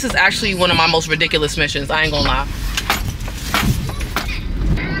is actually one of my most ridiculous missions, I ain't gonna lie.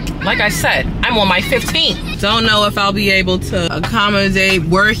 Like I said, I'm on my 15th. Don't know if I'll be able to accommodate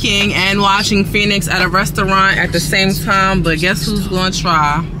working and watching Phoenix at a restaurant at the same time, but guess who's gonna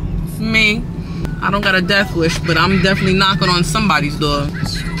try? Me. I don't got a death wish, but I'm definitely knocking on somebody's door.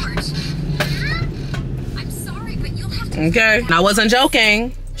 Okay, and I wasn't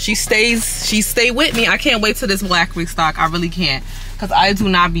joking. She stayed with me. I can't wait till this black restock. I really can't, because I do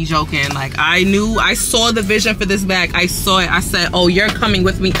not be joking. Like I saw the vision for this bag. I saw it. I said, oh, you're coming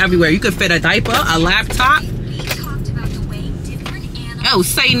with me everywhere. You could fit a diaper, a laptop.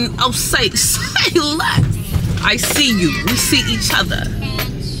 Say less. I see you. We see each other.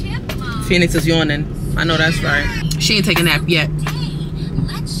 Phoenix is yawning. I know that's right. She ain't taking a nap yet.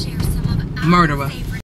 Murderer.